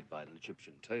tunic made by an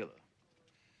Egyptian tailor,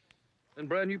 and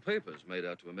brand new papers made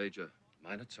out to a Major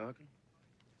Minor Tarkin.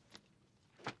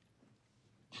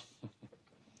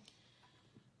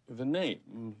 The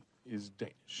name is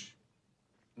Danish,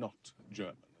 not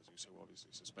German, as you so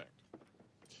obviously suspect.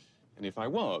 And if I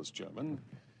was German,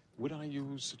 would I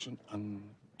use such an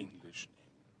un-English name?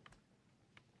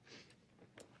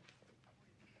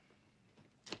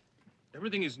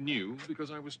 Everything is new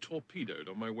because I was torpedoed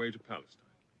on my way to Palestine.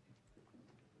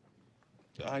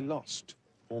 I lost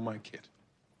all my kit.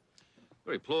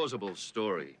 Very plausible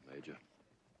story, Major.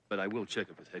 But I will check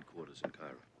it with headquarters in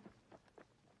Cairo.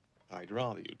 I'd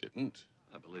rather you didn't.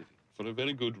 I believe you. For a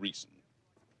very good reason.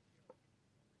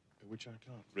 Which I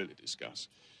can't really discuss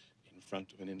in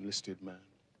front of an enlisted man.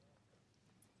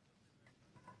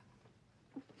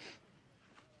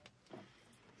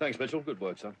 Thanks, Mitchell. Good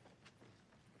work, son.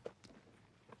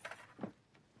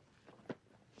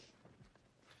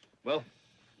 Well?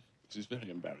 This is very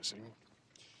embarrassing.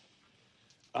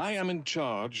 I am in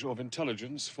charge of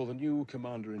intelligence for the new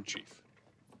Commander-in-Chief.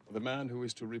 The man who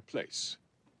is to replace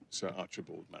Sir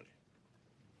Archibald Murray.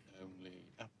 Only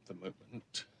at the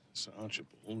moment, Sir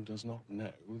Archibald does not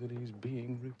know that he's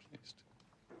being replaced.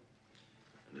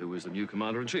 And who is the new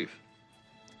Commander-in-Chief?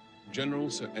 General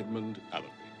Sir Edmund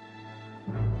Allenby.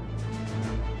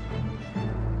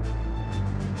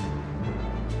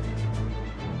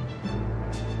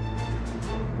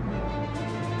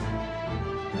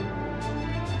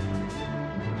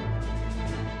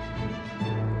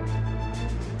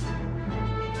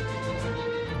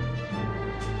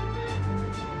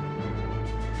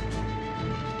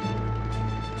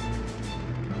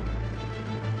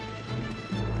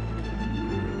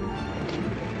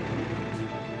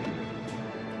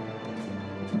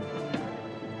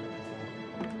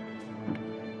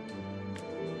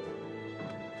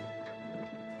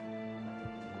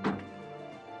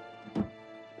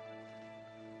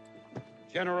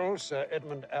 General Sir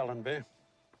Edmund Allenby,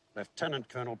 Lieutenant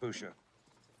Colonel Boucher.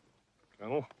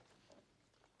 Colonel?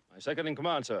 My second in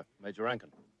command, sir. Major Rankin.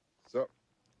 Sir.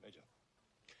 Major.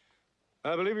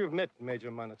 I believe you've met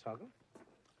Major Minor Tarkin.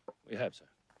 We have, sir.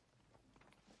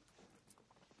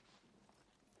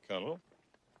 Colonel?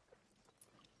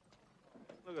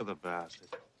 Look at the bastard.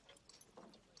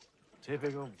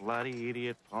 Typical bloody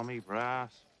idiot, Pommy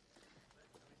Brass.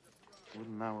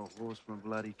 Wouldn't know a horse from a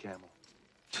bloody camel.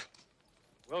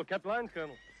 Well kept lines,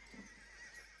 Colonel.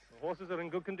 The horses are in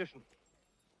good condition.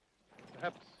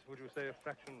 Perhaps, would you say, a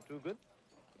fraction too good?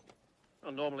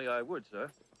 Well, normally I would,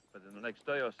 sir. But in the next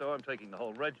day or so, I'm taking the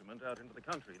whole regiment out into the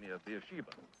country near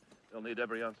Beersheba. They'll need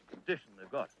every ounce of condition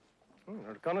they've got.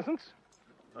 Reconnaissance?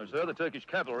 No, sir. The Turkish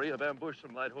cavalry have ambushed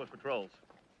some light horse patrols.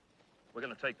 We're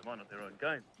going to take them on at their own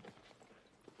game.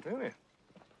 Really?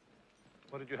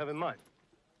 What did you have in mind?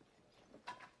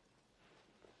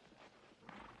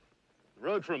 The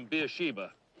road from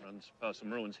Beersheba runs past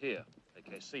some ruins here,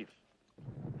 aka Sif.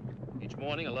 Each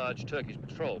morning, a large Turkish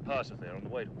patrol passes there on the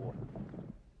way to war.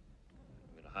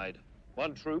 I'm going to hide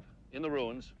one troop in the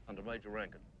ruins under Major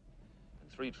Rankin,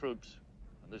 and 3 troops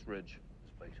on this ridge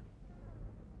as bait.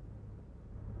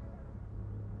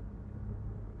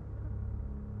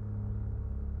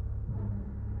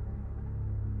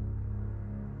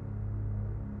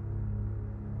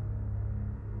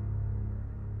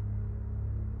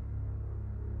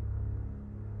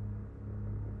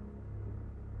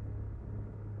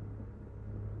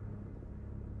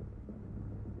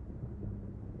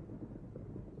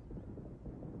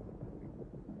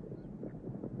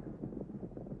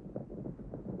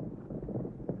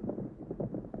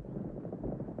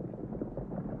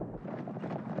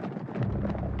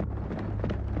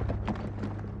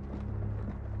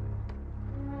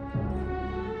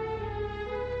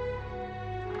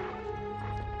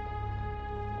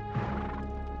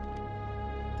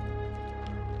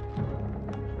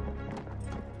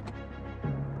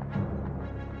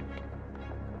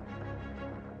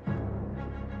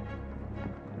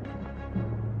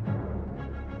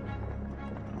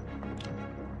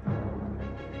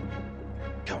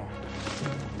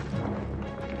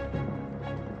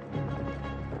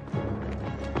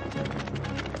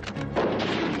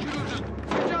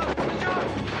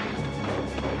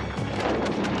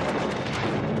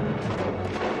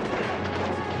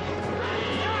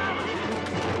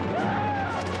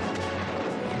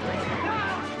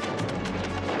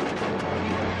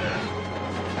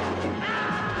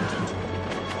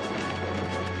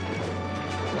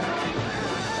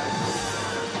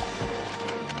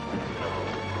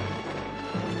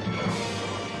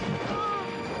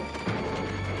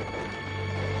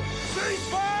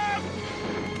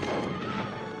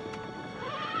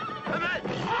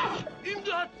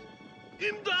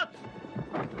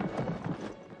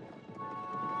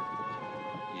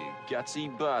 gutsy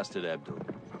bastard, Abdul.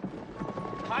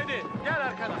 Haydi gel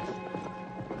arkadaş.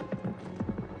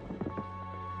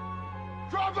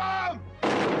 Drop him!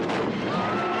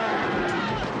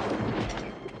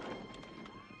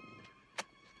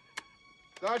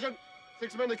 Sergeant,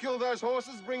 6 men to kill those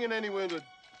horses, bring in any wounded.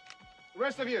 The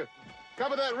rest of you,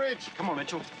 cover that ridge. Come on,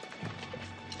 Mitchell.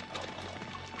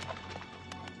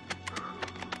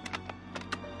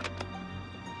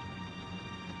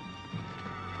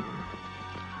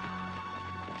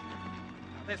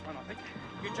 There's one, I think.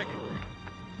 You check it.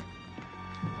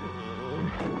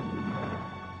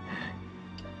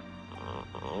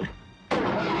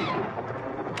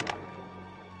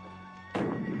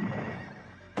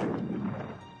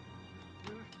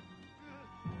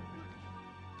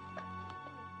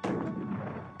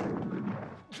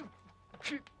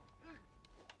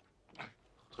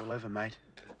 It's all over, mate.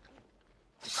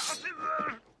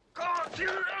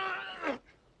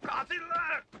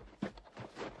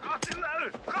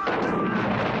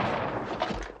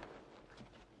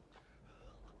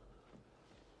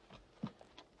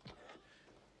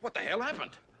 What the hell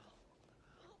happened?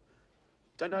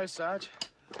 Don't know, Sarge.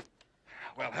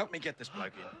 Well, help me get this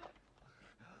bloke in.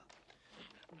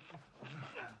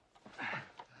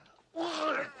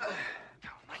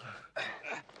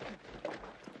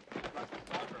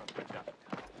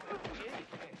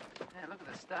 Yeah, look at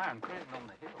the star and crescent on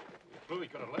the hill. Bluey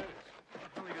got a leg.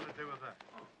 What are we going to do with that?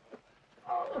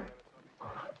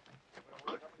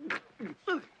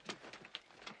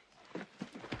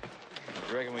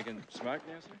 You reckon we can smoke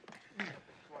now, sir?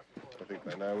 I think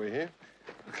they know we're here.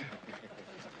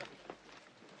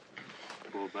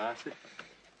 Poor bastard.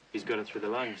 He's got it through the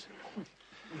lungs.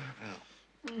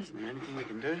 Isn't there anything we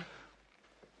can do?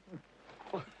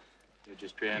 He'll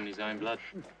just drown in his own blood.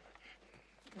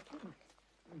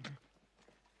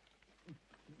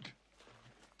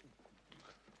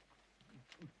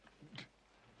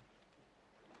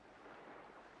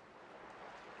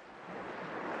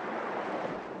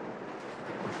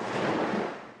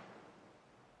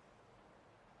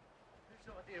 Whose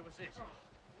idea was this?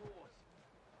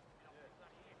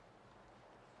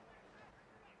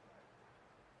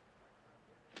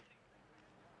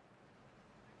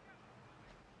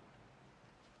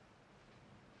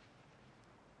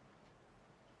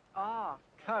 Ah,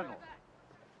 Colonel.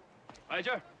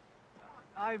 Major?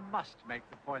 I must make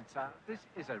the point, sir. This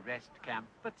is a rest camp,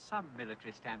 but some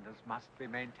military standards must be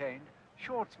maintained.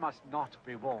 Shorts must not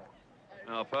be worn.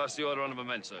 I'll pass the order on to my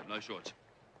men, sir. No shorts.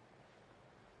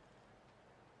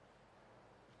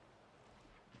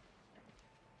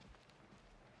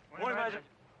 Morning, Major.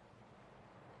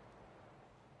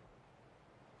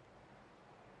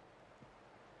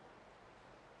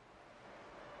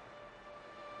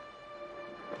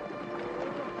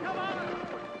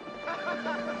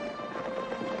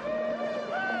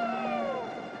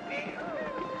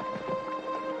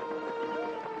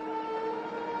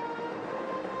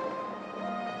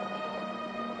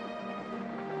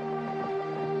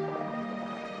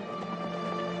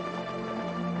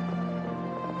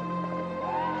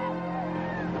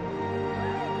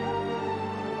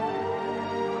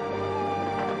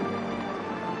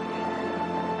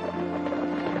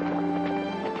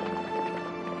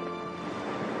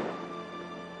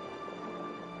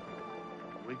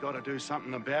 We got to do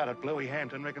something about it. Bluey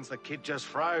Hampton reckons the kid just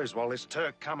froze while this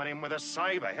Turk coming in with a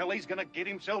saber. Hell, he's going to get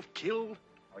himself killed.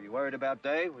 Are you worried about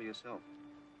Dave or yourself?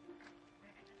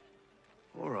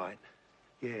 All right.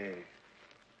 Yeah.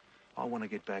 I want to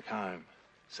get back home.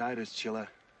 So does Chiller,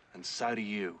 and so do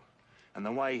you. And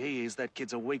the way he is, that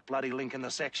kid's a weak bloody link in the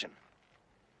section.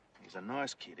 He's a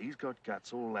nice kid. He's got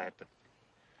guts, all that, but...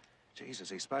 Jesus,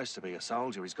 he's supposed to be a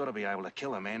soldier. He's got to be able to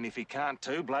kill a man. If he can't,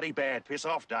 too bloody bad. Piss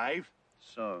off, Dave.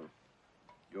 So,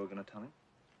 you're going to tell him?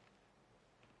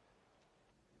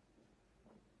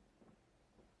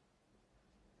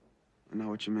 I know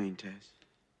what you mean, Taz.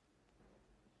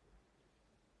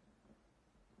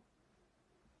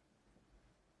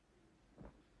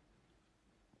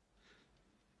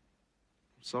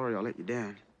 I'm sorry I let you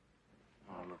down.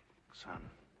 Oh, look, son.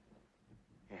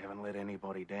 You haven't let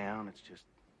anybody down. It's just...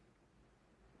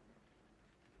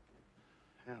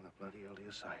 How the bloody hell do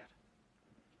you say it?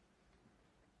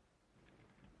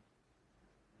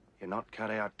 You're not cut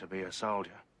out to be a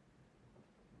soldier.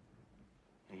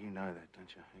 You know that, don't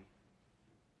you, eh?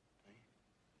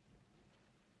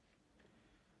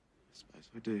 I suppose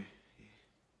I do, yeah.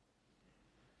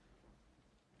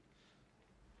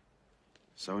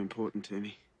 So important to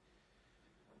me.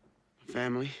 My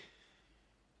family.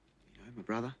 You know, my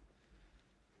brother.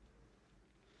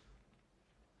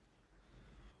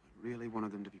 I really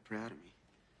wanted them to be proud of me.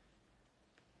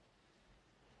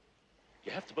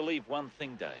 You have to believe one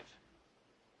thing, Dave.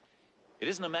 It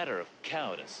isn't a matter of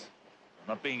cowardice,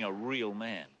 or not being a real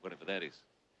man, whatever that is.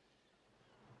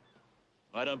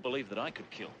 I don't believe that I could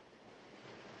kill.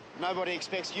 Nobody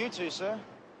expects you to, sir.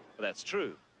 Well, that's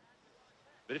true.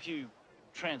 But if you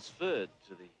transferred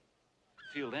to the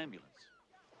field ambulance,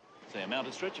 say a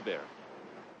mounted stretcher bearer,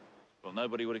 well,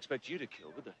 nobody would expect you to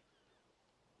kill, would they?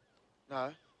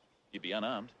 No. You'd be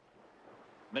unarmed.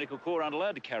 Medical corps aren't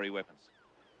allowed to carry weapons.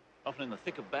 Often in the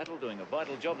thick of battle, doing a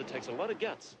vital job that takes a lot of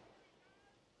guts.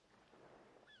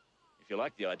 If you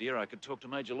like the idea, I could talk to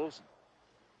Major Lawson.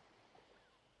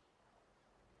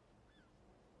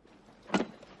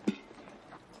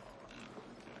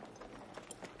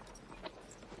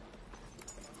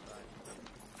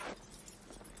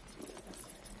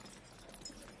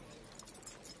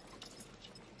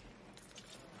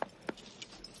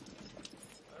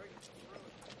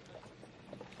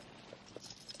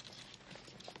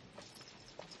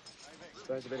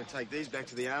 Suppose I better take these back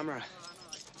to the armourer.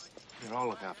 Here, I'll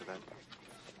look after that.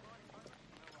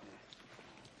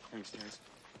 Thanks, Jase.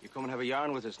 You come and have a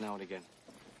yarn with us now and again.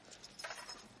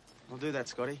 I'll do that,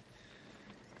 Scotty.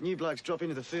 New blokes drop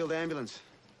into the field ambulance.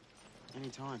 Any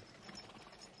time.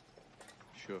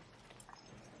 Sure.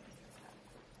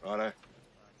 Righto.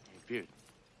 Beaut.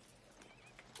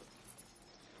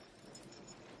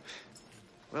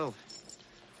 Well,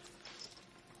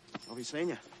 I'll be seeing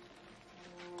you.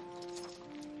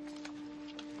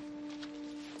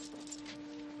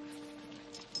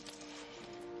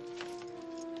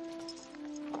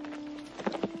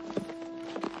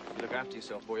 Look after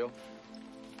yourself, boyo.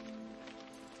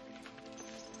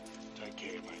 Take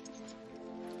care, mate.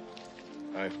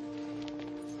 Aye.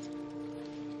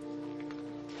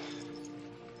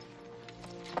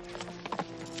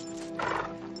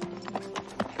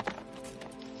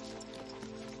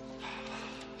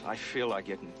 I feel like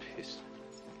getting pissed.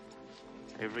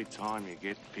 Every time you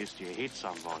get pissed, you hit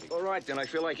somebody. All right, then I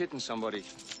feel like hitting somebody.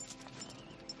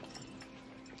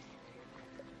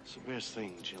 It's the best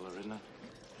thing, Chiller, isn't it?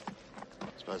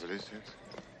 Suppose it is, Tex.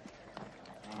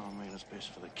 Oh, I mean, it's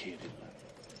best for the kid, isn't it?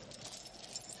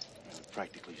 I mean, it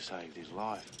practically saved his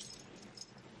life.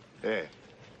 Yeah.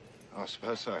 I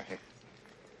suppose so, yeah.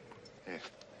 Yeah.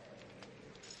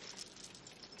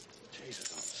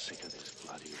 Jesus, I'm sick of this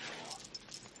bloody war.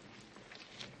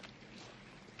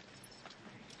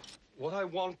 What I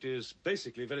want is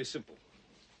basically very simple.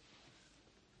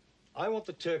 I want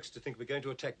the Turks to think we're going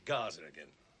to attack Gaza again.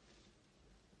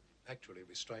 Actually,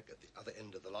 we strike at the other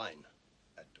end of the line,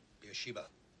 at Beersheba.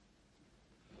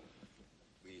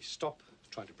 We stop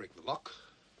trying to break the lock.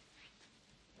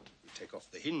 We take off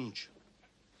the hinge.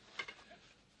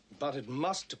 But it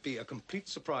must be a complete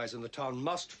surprise, and the town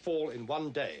must fall in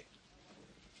one day.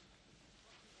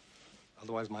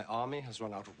 Otherwise, my army has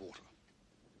run out of water.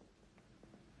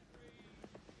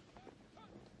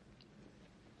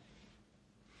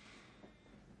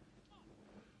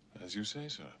 As you say,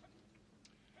 sir.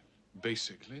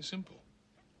 Basically simple.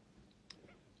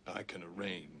 I can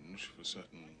arrange for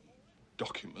certain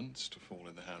documents to fall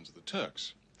in the hands of the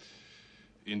Turks,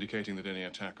 indicating that any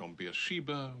attack on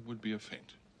Beersheba would be a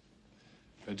feint.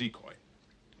 A decoy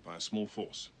by a small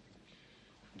force,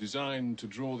 designed to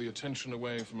draw the attention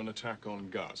away from an attack on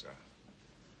Gaza.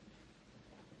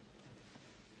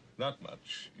 That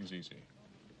much is easy.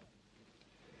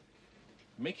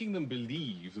 Making them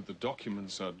believe that the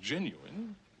documents are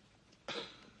genuine,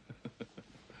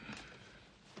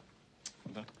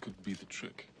 that could be the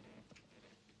trick.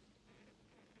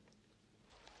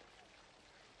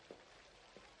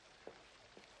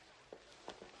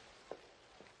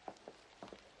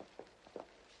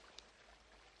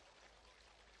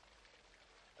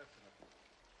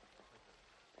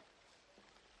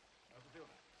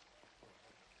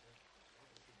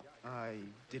 I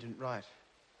didn't write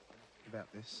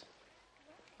about this.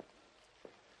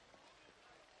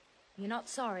 You're not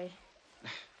sorry?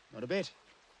 Not a bit.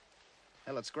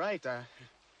 Hell, it's great.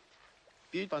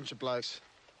 Beaut bunch of blokes.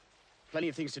 Plenty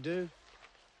of things to do.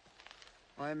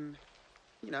 I'm,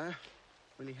 you know,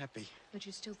 really happy. But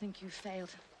you still think you failed?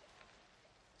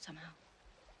 Somehow?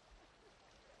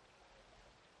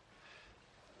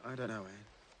 I don't know, Anne.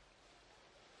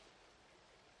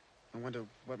 I wonder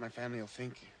what my family will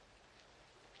think.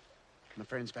 My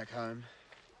friends back home.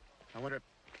 I wonder...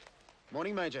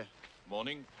 Morning, Major.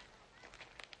 Morning.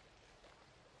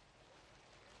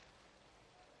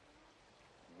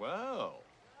 Well,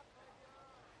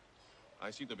 I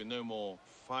see there'll be no more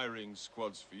firing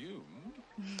squads for you.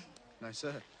 No,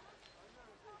 sir.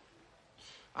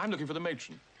 I'm looking for the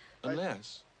matron.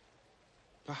 Unless,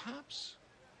 perhaps,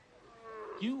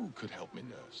 you could help me,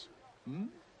 nurse. Hmm?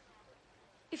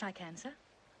 If I can, sir.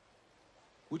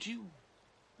 Would you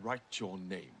write your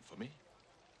name for me?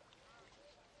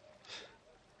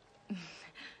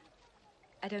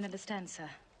 I don't understand, sir.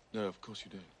 No, of course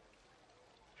you don't.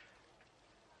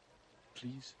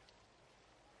 Please?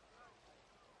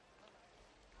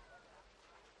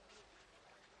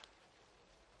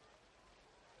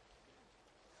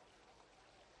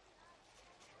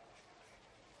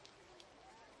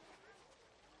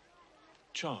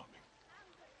 Charming.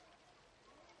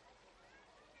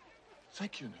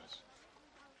 Thank you, nurse.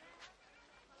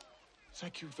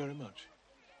 Thank you very much.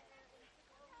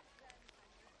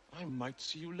 I might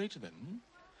see you later then. Hmm?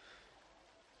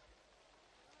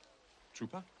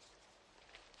 Trooper?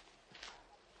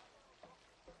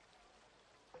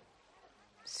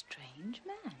 Strange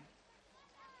man.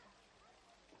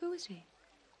 Who is he?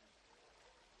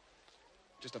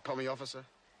 Just a pommy officer.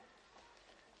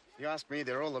 If you ask me,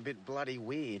 they're all a bit bloody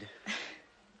weird.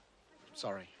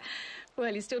 Sorry.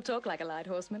 Well, you still talk like a light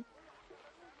horseman.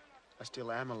 I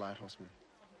still am a light horseman.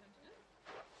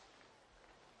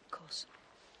 Of course.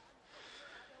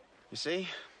 You see?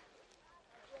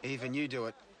 Even you do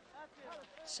it.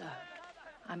 So,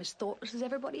 I'm as thoughtless as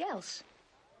everybody else.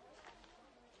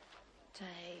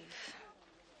 Dave.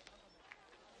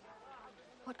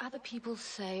 What other people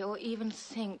say or even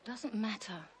think doesn't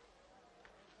matter.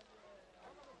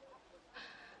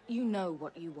 You know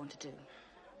what you want to do.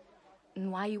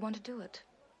 And why you want to do it.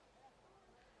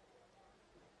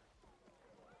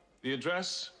 The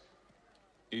address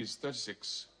is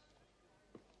 36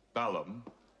 Balham.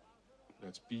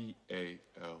 That's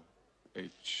Balham.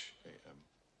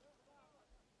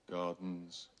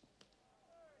 Gardens,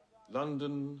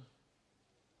 London,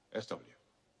 SW.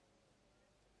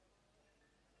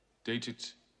 Dated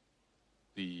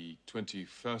the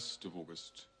 21st of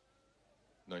August,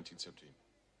 1917.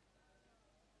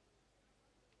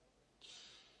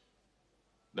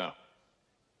 Now,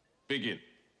 begin.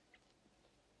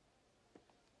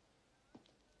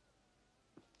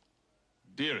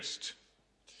 Dearest,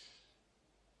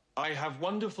 I have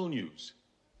wonderful news.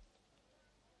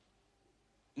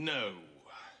 No.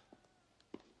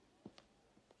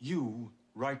 You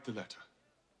write the letter.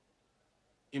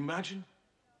 Imagine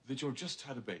that you've just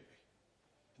had a baby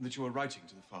and that you are writing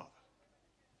to the father.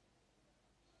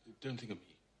 Don't think of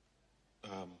me.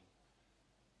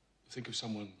 Think of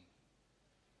someone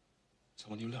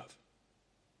you love.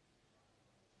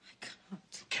 I can't.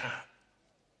 You can.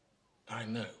 I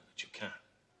know that you can.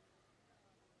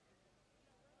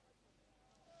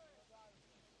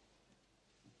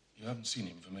 You haven't seen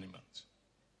him for many months.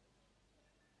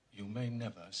 You may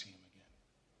never see him again.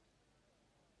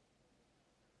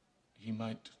 He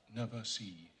might never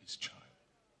see his child.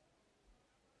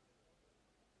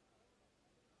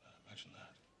 Imagine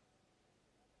that.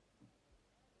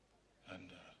 And,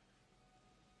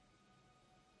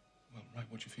 well,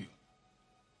 write what you feel.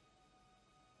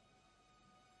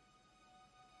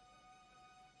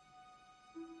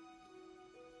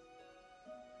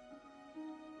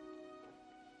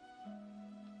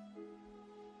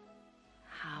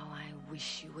 How I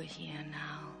wish you were here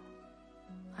now.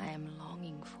 I am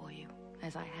longing for you,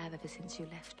 as I have ever since you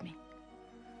left me.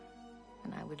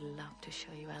 And I would love to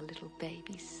show you our little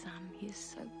baby son. He is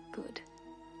so good.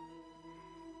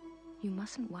 You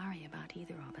mustn't worry about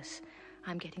either of us.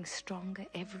 I'm getting stronger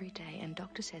every day, and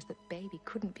Doctor says that baby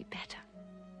couldn't be better.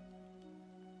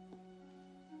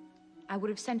 I would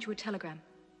have sent you a telegram.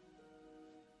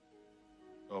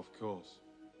 Of course.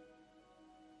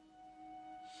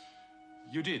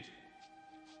 You did.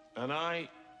 And I,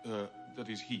 that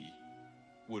is he,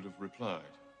 would have replied.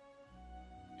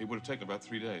 It would have taken about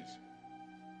 3 days.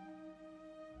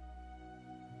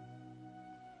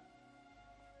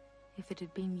 If it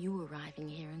had been you arriving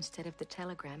here instead of the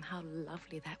telegram, how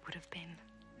lovely that would have been.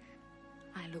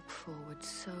 I look forward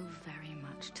so very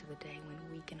much to the day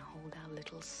when we can hold our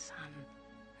little son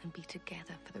and be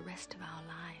together for the rest of our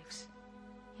lives,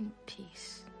 in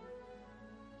peace.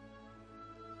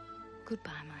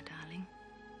 Goodbye, my darling.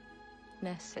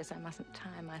 Nurse says I mustn't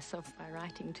tire myself by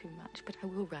writing too much, but I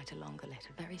will write a longer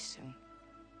letter very soon.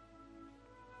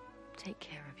 Take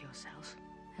care of yourself,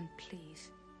 and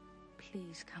please,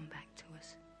 please come back to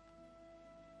us.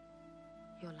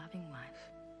 Your loving wife,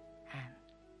 Anne.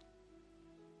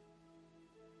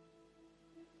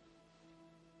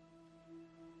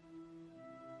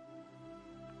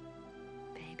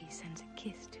 Baby sends a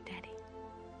kiss to Daddy.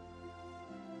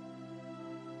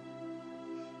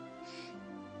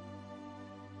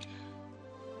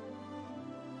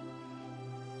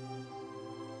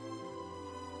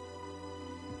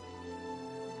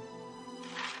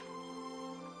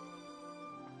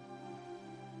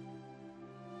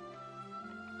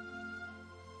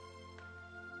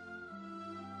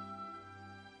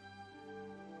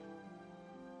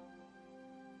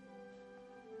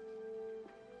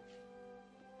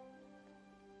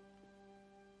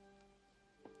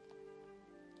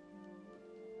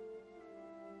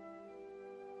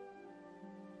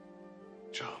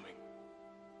 charming.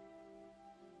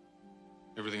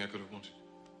 Everything I could have wanted.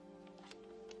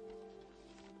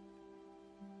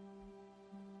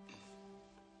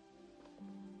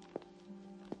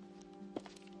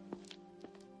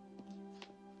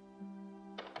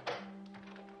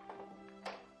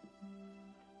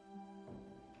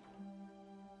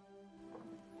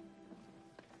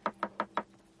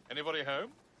 Anybody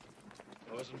home?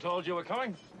 I wasn't told you were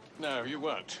coming. No, you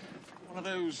weren't. One of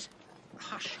those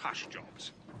hush-hush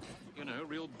jobs. You know,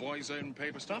 real boys' own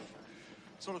paper stuff.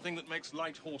 Sort of thing that makes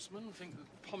light horsemen think that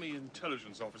pommy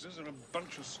intelligence officers are a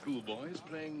bunch of schoolboys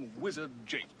playing wizard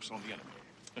japes on the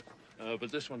enemy.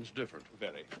 But this one's different.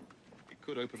 Very. It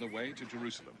could open the way to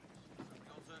Jerusalem.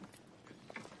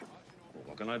 Well,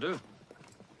 what can I do?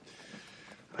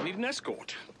 I need an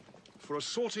escort for a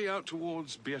sortie out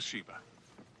towards Beersheba.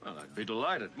 Well, I'd be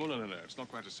delighted. Well, no. It's not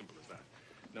quite as simple as that.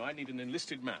 No, I need an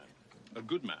enlisted man, a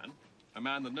good man, a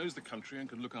man that knows the country and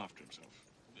can look after himself.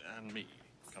 And me,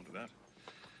 come to that.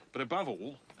 But above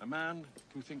all, a man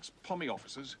who thinks pommy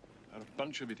officers are a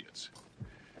bunch of idiots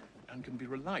and can be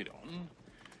relied on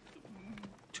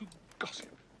to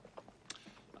gossip.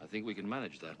 I think we can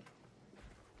manage that.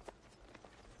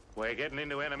 We're getting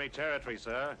into enemy territory,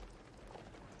 sir.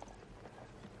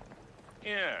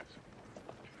 Yes.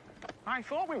 I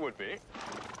thought we would be.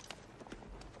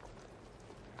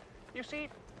 You see,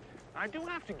 I do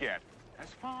have to get as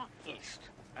far east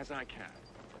as I can.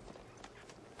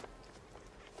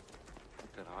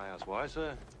 Can I ask why,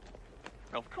 sir?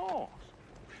 Of course.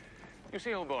 You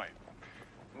see, old boy,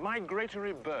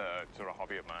 migratory birds are a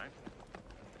hobby of mine.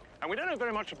 And we don't know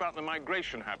very much about the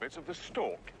migration habits of the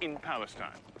stork in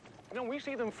Palestine. You know, we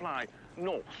see them fly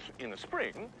north in the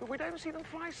spring, but we don't see them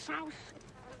fly south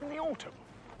in the autumn.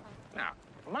 Now,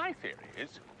 my theory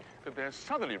is that their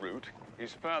southerly route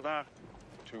is further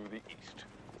to the east.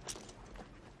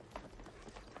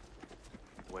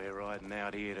 We're riding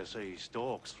out here to see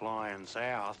storks flying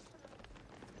south.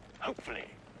 Hopefully.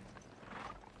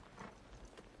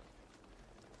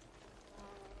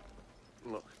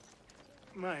 Look,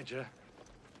 Major,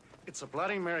 it's a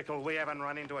bloody miracle we haven't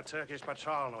run into a Turkish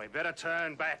patrol, and we better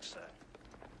turn back, sir.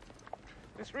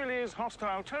 This really is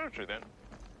hostile territory, then?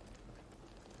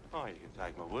 Oh, you can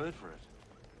take my word for it.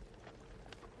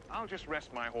 I'll just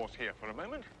rest my horse here for a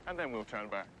moment, and then we'll turn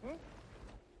back. Hmm?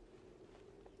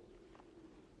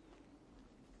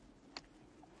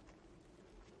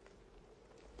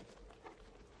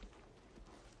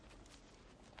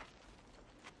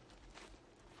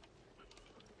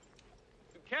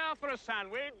 Care for a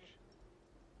sandwich?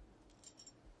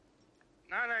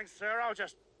 No, thanks, sir. I'll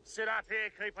just sit up here,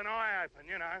 keep an eye open,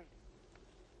 you know.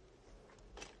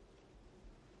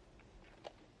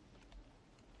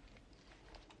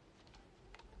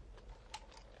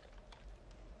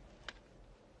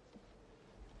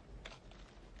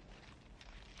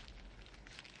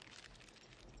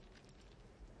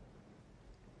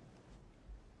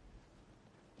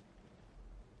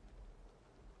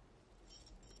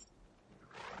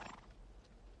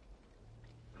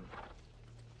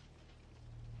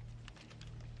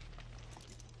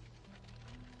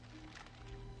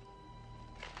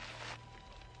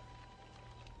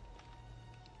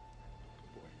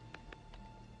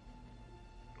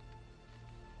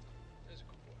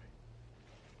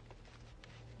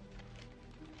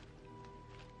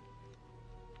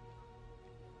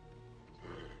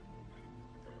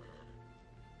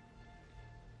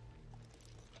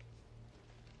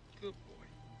 Good boy.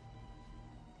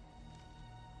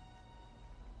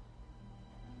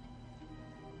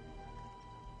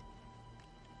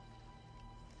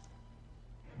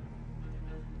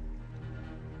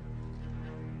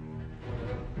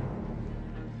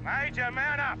 Major,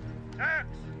 mount up!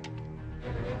 Turks!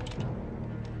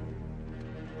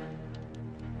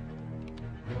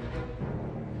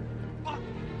 Bak,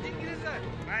 İngilizler!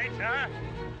 Major!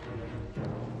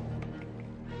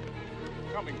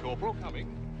 Coming, Corporal, coming.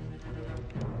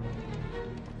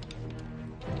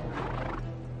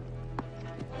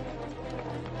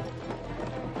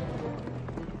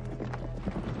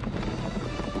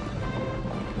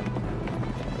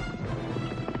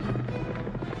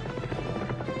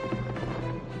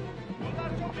 Bunlar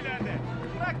çok ileride.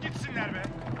 Bırak gitsinler be.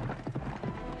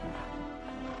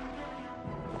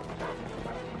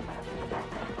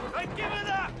 Lan give it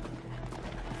up!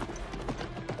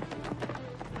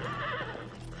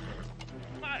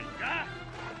 Major!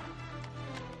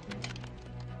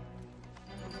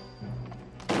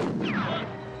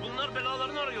 Bunlar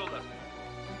belalarını arıyorlar.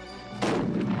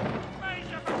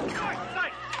 Major, for Christ's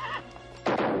sake!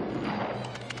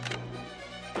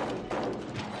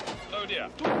 Oh dear.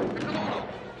 Dur, yakala onu.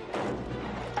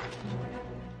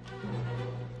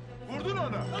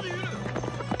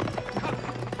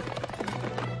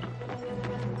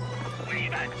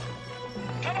 Leave it!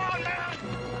 Come on, man!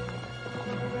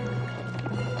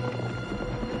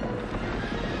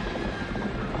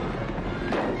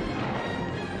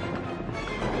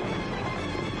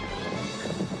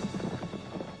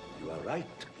 You are right.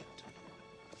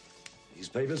 These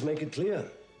papers make it clear.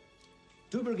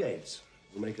 2 brigades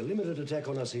will make a limited attack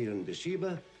on us here in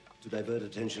Beersheba to divert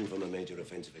attention from a major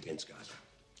offensive against Gaza.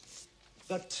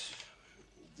 But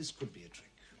this could be a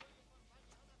trick.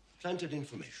 Planted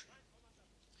information.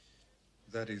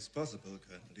 That is possible,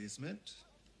 Colonel Desmet.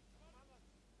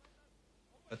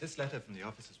 But this letter from the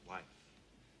officer's wife,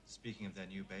 speaking of their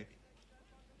new baby,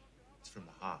 it's from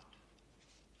the heart.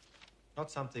 Not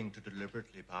something to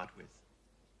deliberately part with.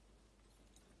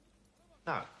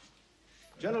 Now,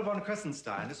 General von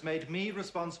Kressenstein has made me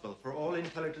responsible for all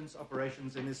intelligence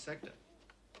operations in this sector.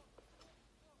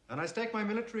 And I stake my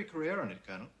military career on it,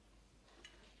 Colonel.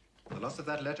 The loss of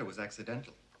that letter was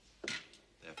accidental.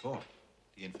 Therefore,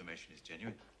 the information is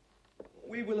genuine.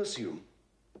 We will assume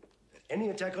that any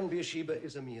attack on Beersheba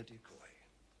is a mere decoy.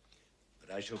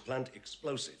 But I shall plant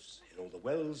explosives in all the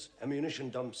wells, ammunition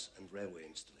dumps, and railway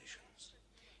installations.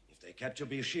 If they capture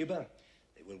Beersheba,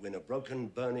 they will win a broken,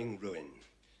 burning ruin.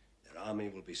 Their army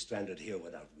will be stranded here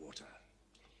without water.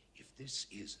 If this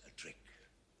is a trick,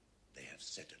 they have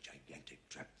set a gigantic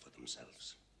trap for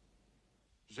themselves.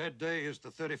 Z-Day is the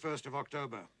 31st of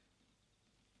October.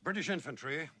 British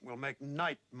infantry will make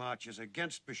night marches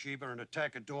against Beersheba and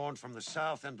attack at dawn from the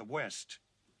south and the west.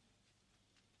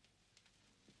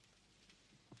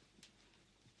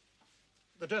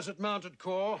 The Desert Mounted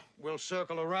Corps will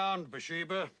circle around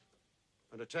Beersheba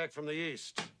and attack from the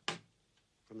east,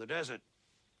 from the desert.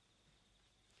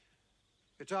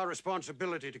 It's our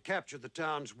responsibility to capture the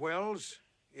town's wells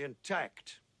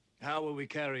intact. How will we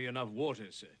carry enough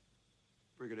water, sir?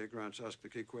 Brigadier Grant's asked the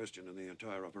key question in the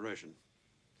entire operation.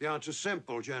 The answer's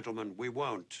simple, gentlemen. We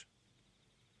won't.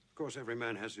 Of course, every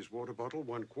man has his water bottle,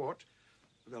 1 quart.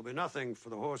 But there'll be nothing for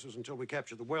the horses until we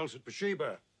capture the wells at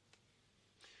Beersheba.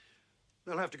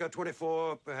 They'll have to go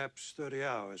 24, perhaps 30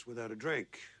 hours without a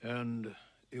drink. And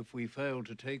if we fail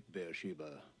to take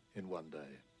Beersheba in one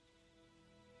day?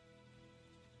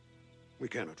 We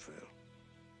cannot fail.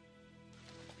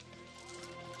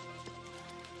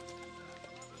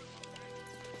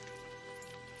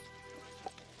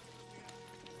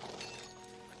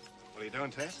 What are you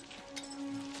doing, Tess?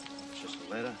 It's just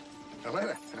a letter. A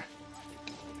letter?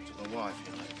 To the wife,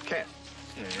 you know. Cat?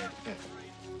 Yeah.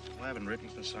 I haven't written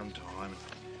for some time.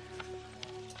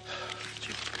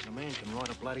 Gee, a man can write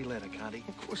a bloody letter, can't he?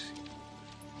 Of course.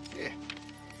 Yeah.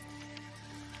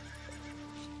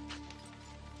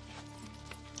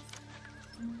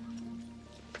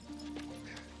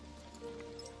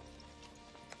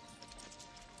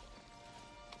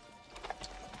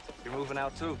 You're moving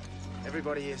out, too?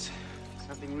 Everybody is.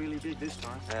 Something really big this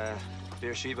time.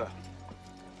 Beersheba.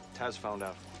 Taz found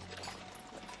out.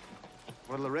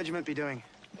 What'll the regiment be doing?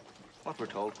 What we're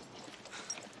told.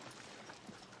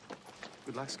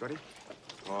 Good luck, Scotty.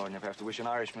 Oh, you never have to wish an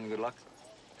Irishman good luck.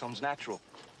 Comes natural.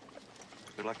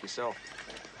 Good luck yourself.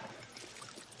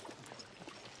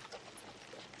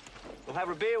 We'll have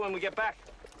a beer when we get back.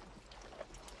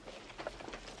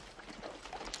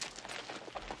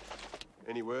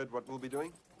 Any word what we'll be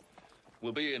doing?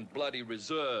 We'll be in bloody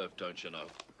reserve, don't you know?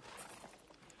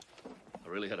 I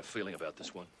really had a feeling about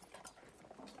this one.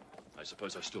 I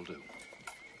suppose I still do.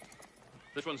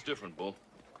 This one's different, Bull.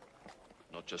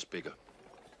 Not just bigger.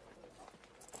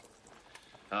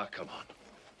 Ah, come on.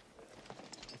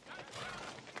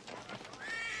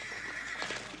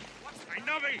 Hey,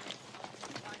 Nobby!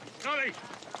 Nobby!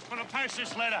 Want to pass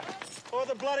this letter? What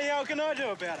the bloody hell can I do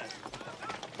about it?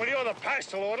 Well, you're the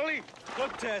postal orderly.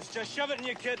 Look, Tess, just shove it in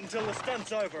your kit until the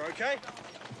stunt's over, okay?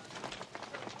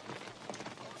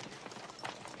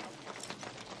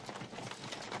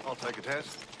 I'll take a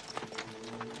test.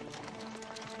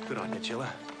 Good on you, Chiller.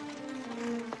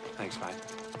 Thanks, mate.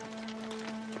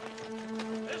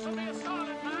 This'll be a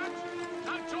solid match.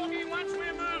 No talking once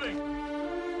we're moving.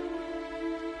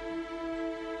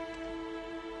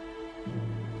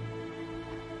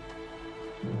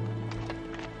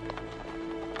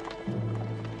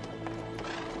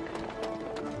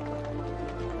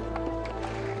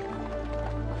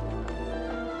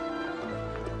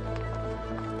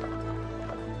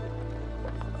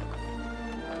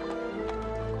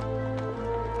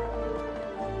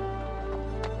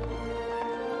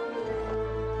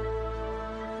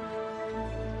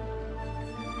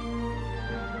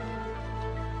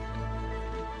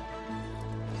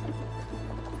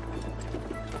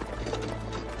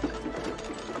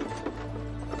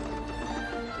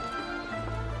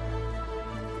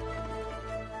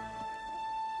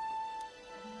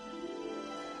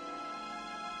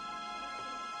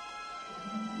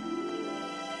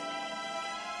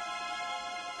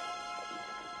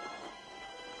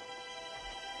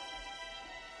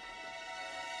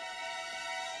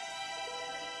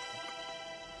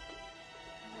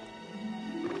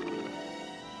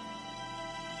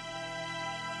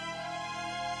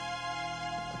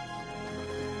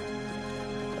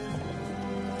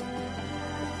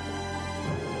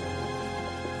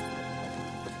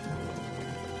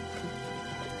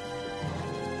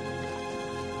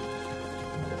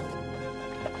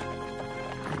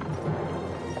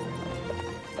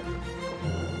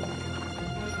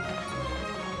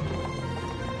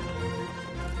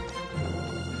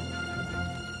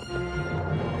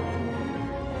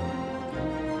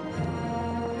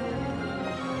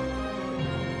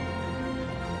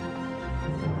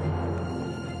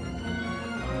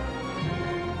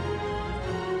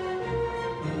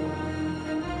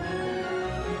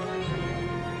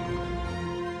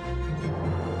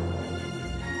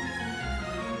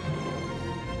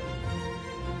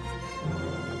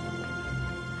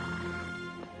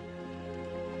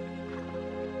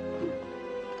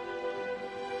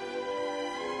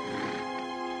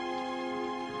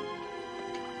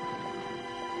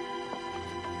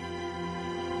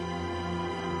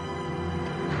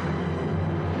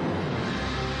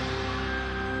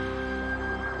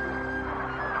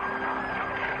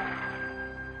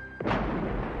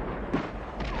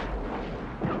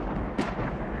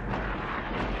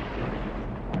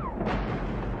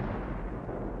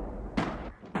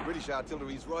 British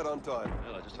artillery's right on time.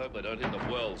 Well, I just hope they don't hit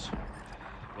the wells.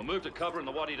 We'll move to cover in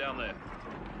the wadi down there.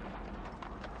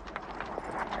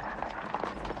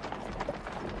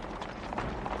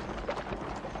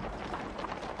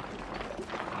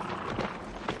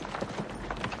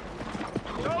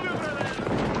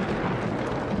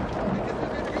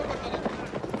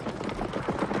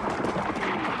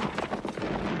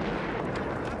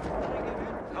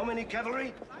 How many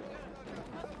cavalry?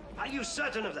 Are you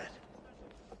certain of that?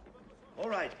 All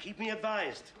right, keep me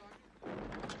advised.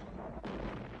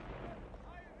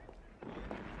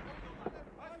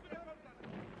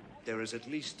 There is at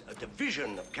least a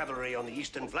division of cavalry on the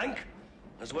eastern flank,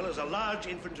 as well as a large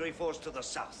infantry force to the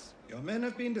south. Your men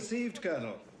have been deceived,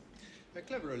 Colonel. A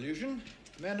clever illusion.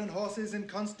 Men and horses in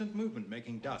constant movement,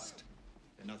 making dust.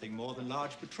 They're nothing more than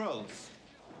large patrols.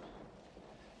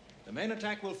 The main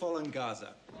attack will fall in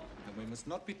Gaza, and we must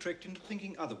not be tricked into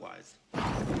thinking otherwise.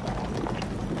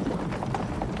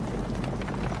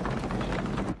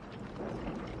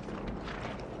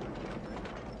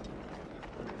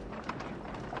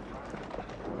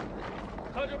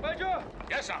 Sergeant Major?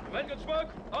 Yes, sir. Men can smoke,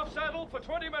 off saddle for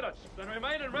 20 minutes, then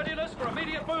remain in readiness for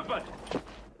immediate movement.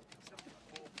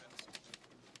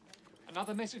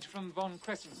 Another message from von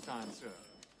Kressenstein, sir.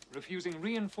 Refusing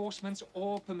reinforcements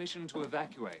or permission to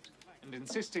evacuate, and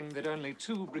insisting that only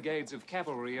 2 brigades of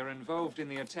cavalry are involved in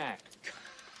the attack.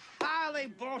 Ah, they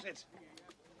bought it.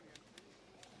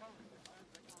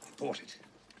 They bought it.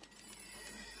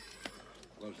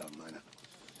 Well done, Miner.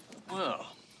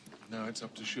 Well, now it's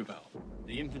up to Cheval.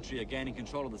 The infantry are gaining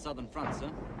control of the southern front, sir.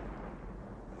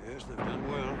 Yes, they've done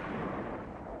well.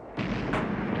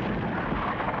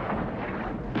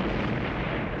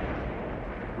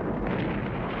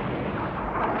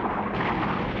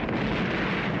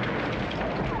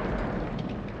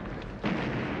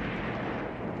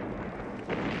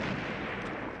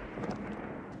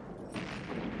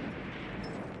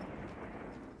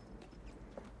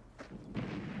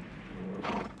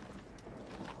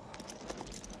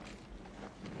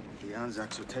 The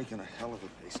Anzacs are taking a hell of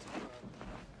a beast.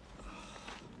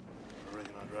 I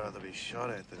reckon I'd rather be shot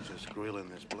at than just grilling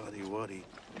this bloody waddy.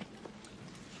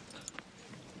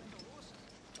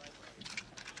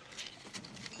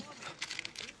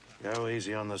 Go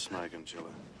easy on the smoking, Chiller.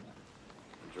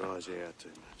 It dries you out too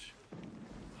much.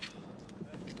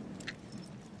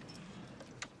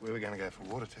 Where are we going to go for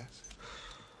water, Tess?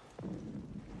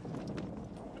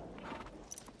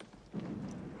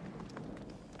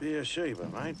 Beersheba,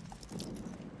 mate.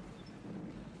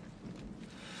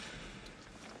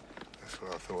 That's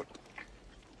what I thought.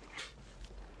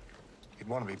 You'd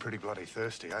want to be pretty bloody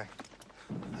thirsty, eh?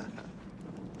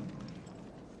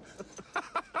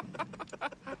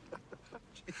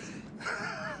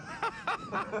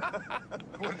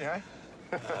 Wouldn't you, eh?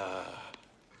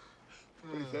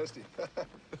 Pretty thirsty. You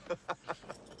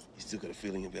still got a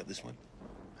feeling about this one?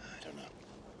 I don't know.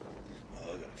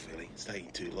 Oh, I got a feeling. It's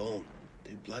taking too long.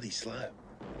 Too bloody slow.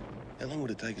 How long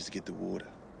would it take us to get the water?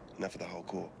 Enough for the whole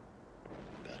corps?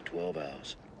 About 12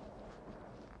 hours.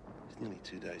 It's nearly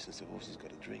 2 days since the horses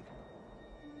got a drink.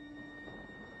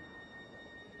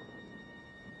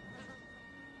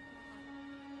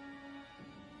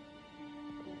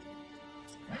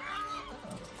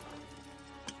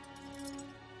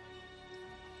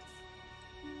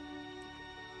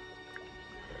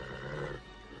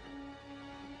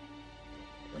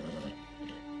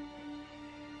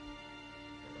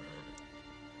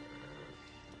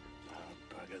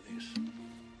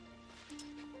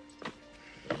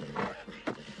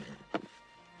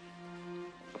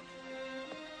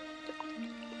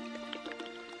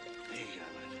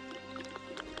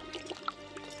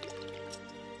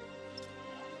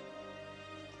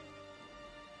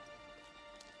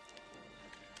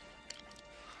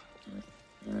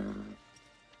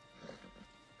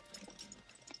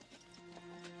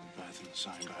 Both in the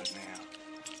same boat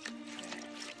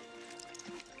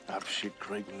now. Up shit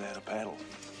creek without a paddle.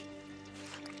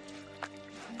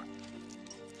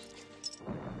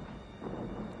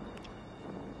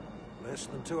 Less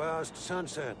than 2 hours to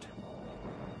sunset.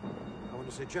 I want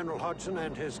to see General Hodgson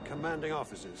and his commanding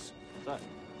officers. So,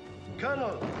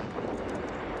 Colonel!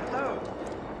 Hello!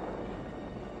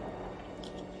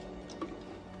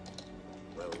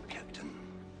 Well, Captain.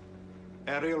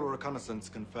 Aerial reconnaissance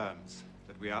confirms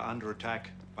that we are under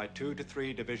attack by 2 to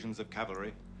 3 divisions of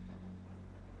cavalry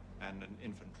and an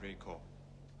infantry corps.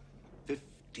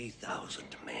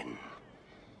 50,000 men.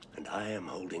 And I am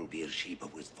holding Beersheba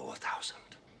with 4,000.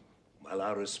 While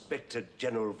our respected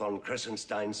General von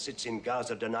Kressenstein sits in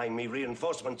Gaza denying me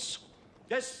reinforcements.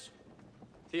 Yes?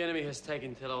 The enemy has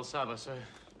taken Tel el Saba, sir.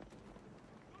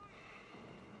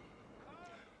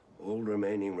 All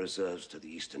remaining reserves to the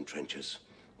eastern trenches.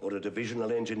 Order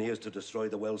divisional engineers to destroy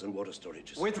the wells and water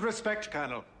storages. With respect,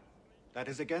 Colonel. That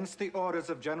is against the orders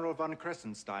of General von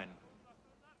Kressenstein.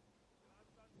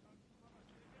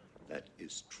 That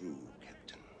is true,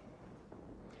 Captain.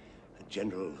 A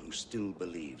general who still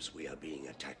believes we are being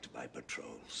attacked by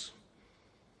patrols.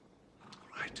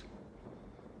 All right.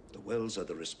 The wells are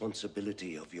the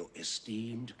responsibility of your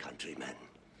esteemed countrymen.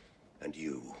 And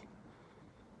you.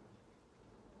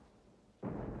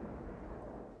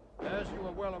 As you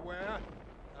are well aware,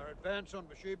 our advance on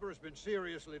Beersheba has been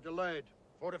seriously delayed.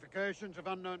 Fortifications of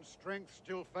unknown strength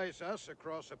still face us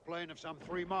across a plain of some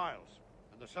 3 miles,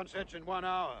 and the sun sets in 1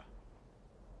 hour,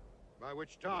 by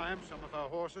which time some of our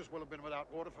horses will have been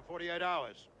without water for 48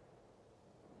 hours.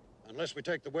 Unless we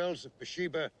take the wells of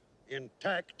Beersheba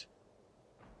intact,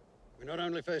 we not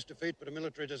only face defeat, but a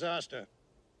military disaster.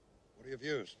 What are your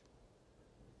views?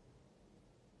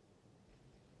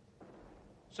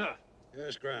 Sir.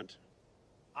 Yes, Grant.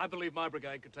 I believe my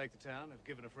brigade could take the town if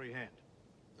given a free hand.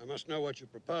 I must know what you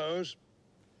propose.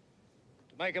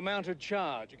 To make a mounted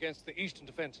charge against the eastern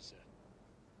defences, sir.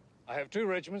 I have 2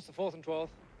 regiments, the 4th and 12th,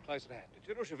 close at hand.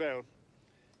 General Chauvel,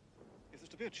 if there's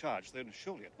to be a charge, then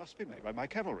surely it must be made by my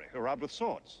cavalry, who are armed with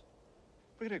swords.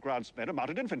 Brigadier Grant's men are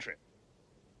mounted infantry.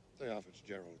 They are,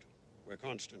 Fitzgerald. We're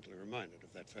constantly reminded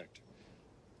of that fact.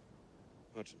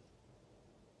 Hudson.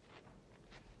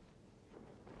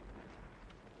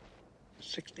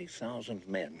 60,000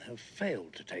 men have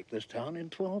failed to take this town in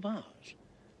 12 hours.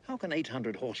 How can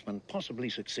 800 horsemen possibly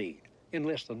succeed in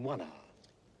less than 1 hour?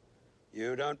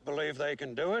 You don't believe they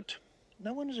can do it?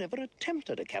 No one has ever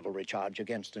attempted a cavalry charge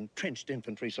against entrenched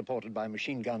infantry supported by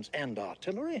machine guns and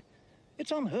artillery.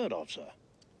 It's unheard of, sir.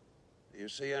 Do you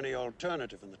see any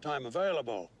alternative in the time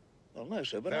available? Well, no,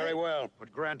 sir, but Very well.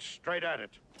 Put Grant straight at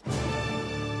it. Form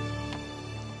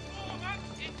up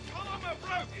in column of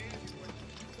route!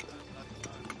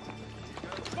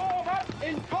 Form up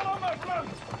in column of route!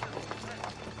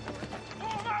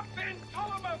 Form up in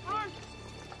column of route!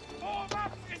 Form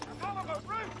up in column of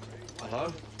route!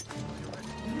 Hello?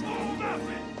 Form up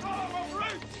in column of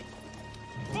route!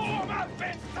 Form up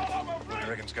in column of route! What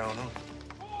reckon's going on?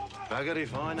 Buggered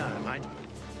if I know, mate.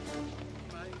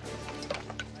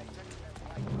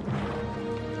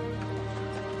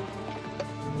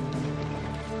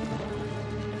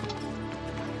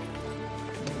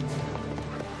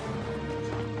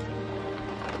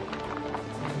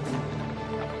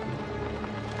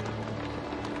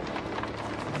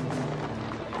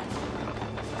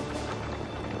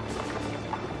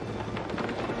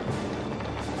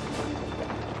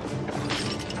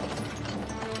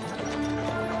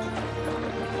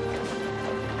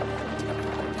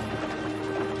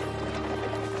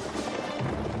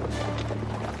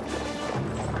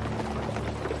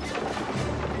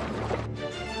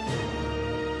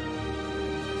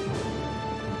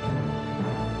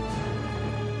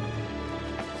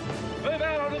 Move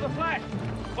out onto the flat!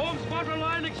 Form squadron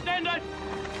line extended!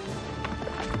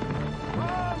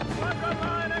 Form squadron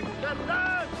line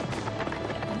extended!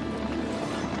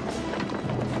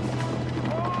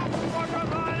 Form squadron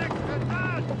line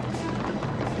extended!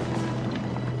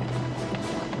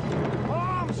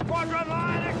 Form squadron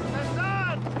line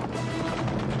extended!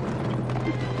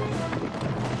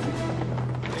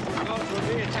 Think we've gone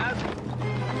through here, Taz?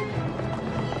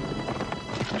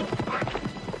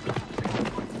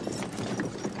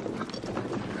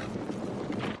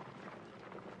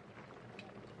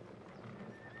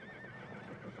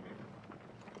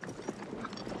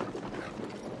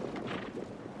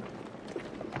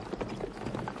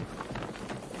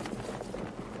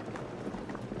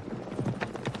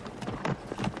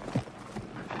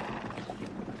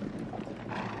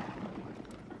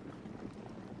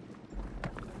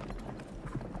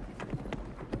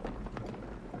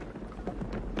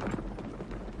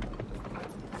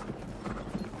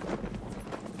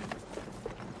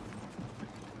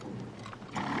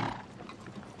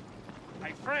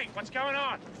 Frank, what's going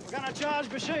on? We're gonna charge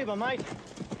Beersheba, mate.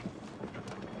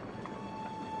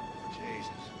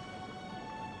 Jesus.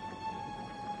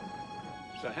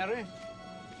 Sir Harry,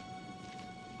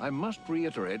 I must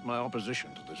reiterate my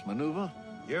opposition to this maneuver.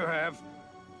 You have.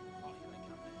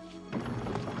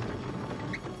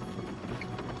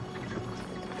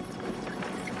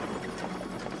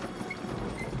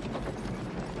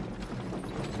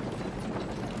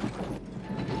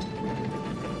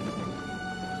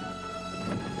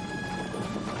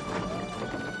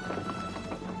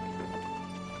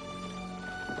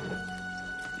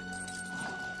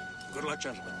 Good luck,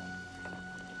 gentlemen.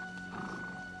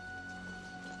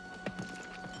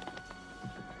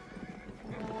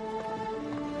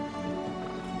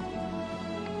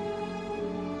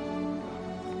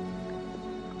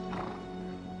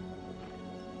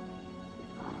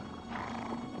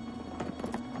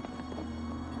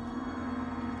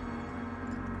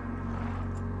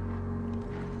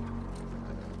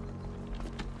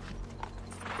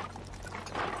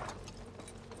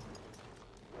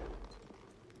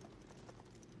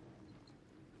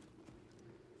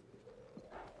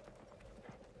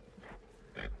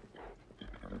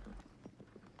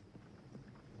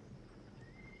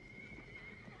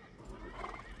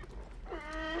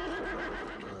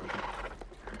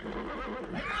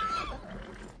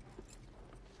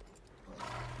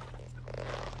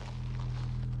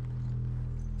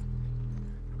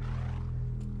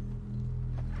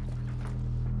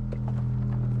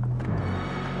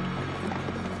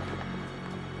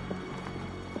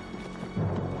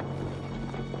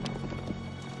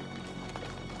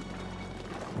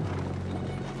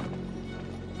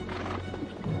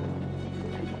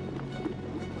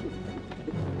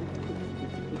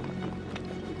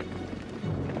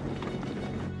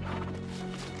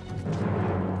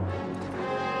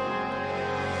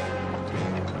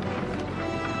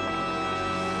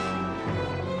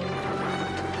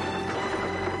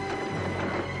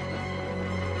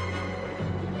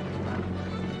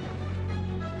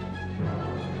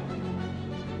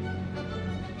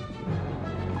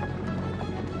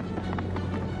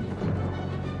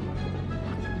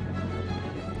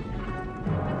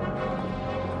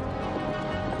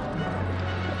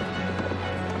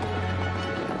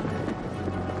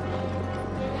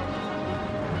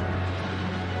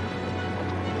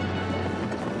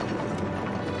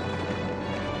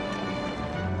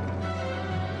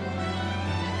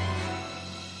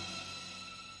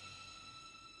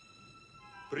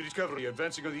 Chinese cavalry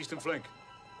advancing on the eastern flank.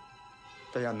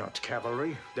 They are not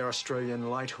cavalry. They're Australian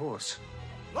light horse.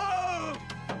 Low!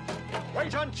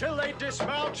 Wait until they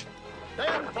dismount,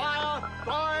 then fire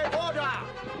by order!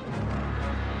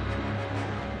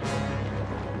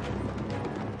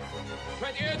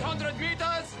 $2,800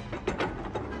 meters!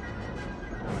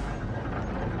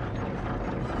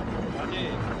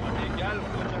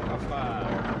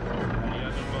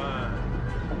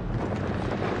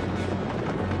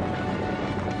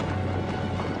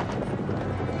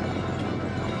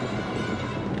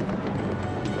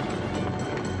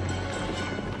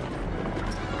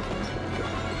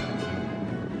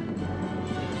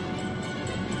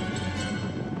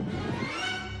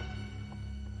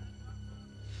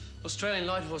 Australian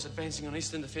light horse advancing on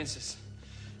eastern defences.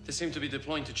 They seem to be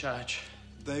deploying to charge.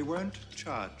 They won't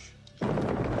charge.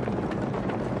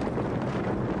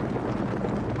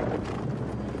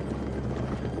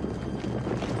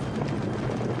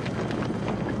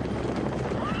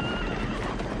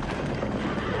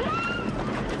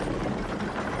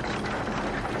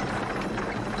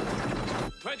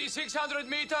 $2,600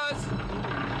 meters!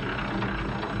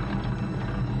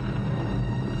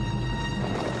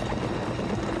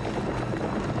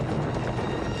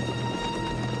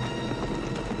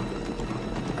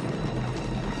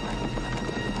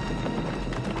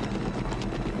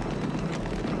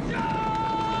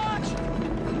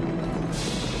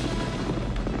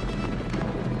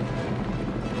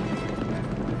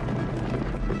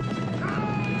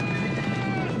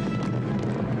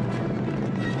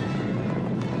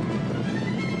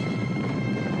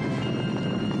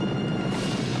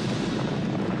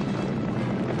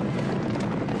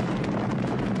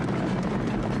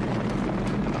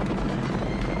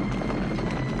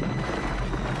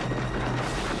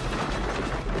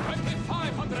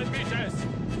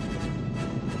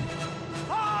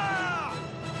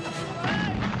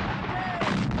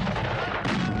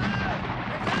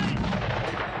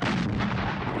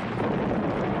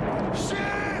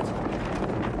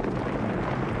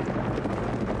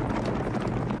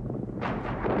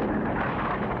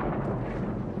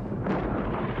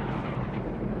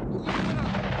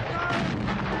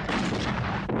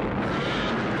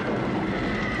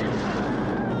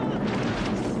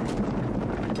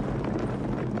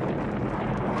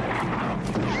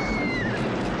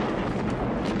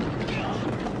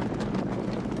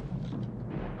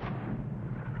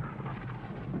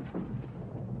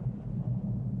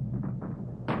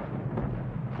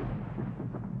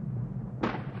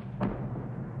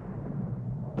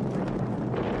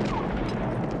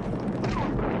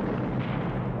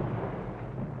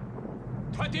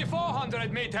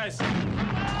 $2,400 meters! Hey!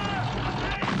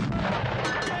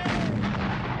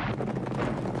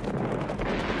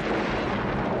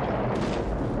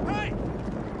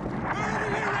 Who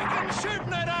do you reckon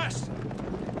shooting at us?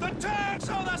 The Turks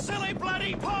or the silly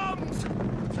bloody Poms?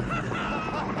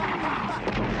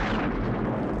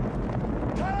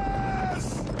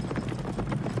 Yes!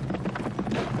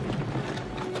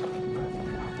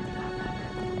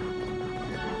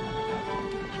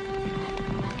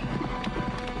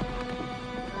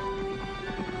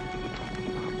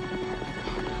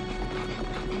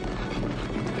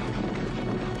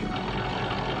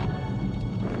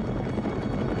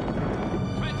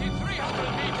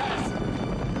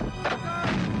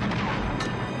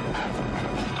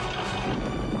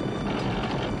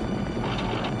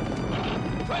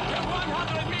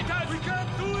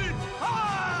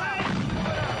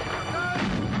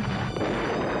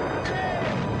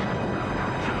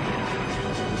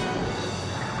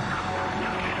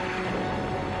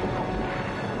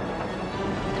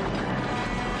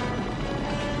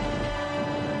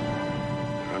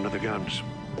 Under the guns.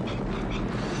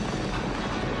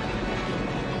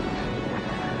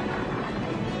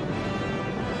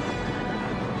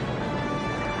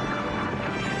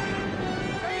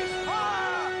 Cease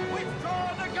fire!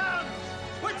 Withdraw the guns!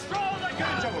 Withdraw the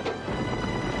guns!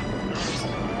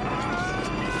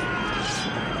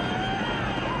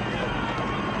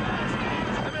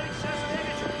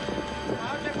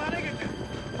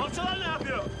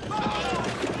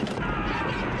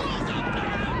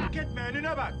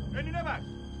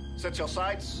 Set your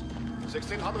sights.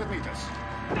 1,600 meters.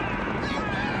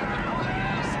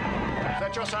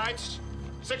 Set your sights.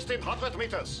 1,600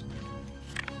 meters.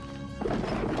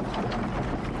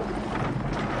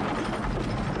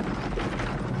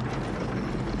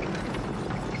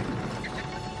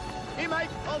 Here, mate.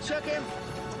 I'll check him.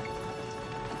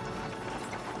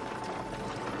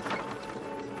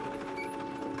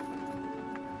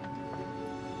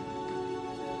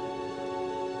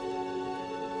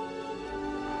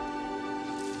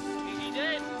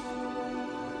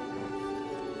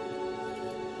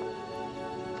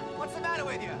 the matter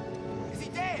with you? Is he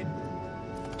dead?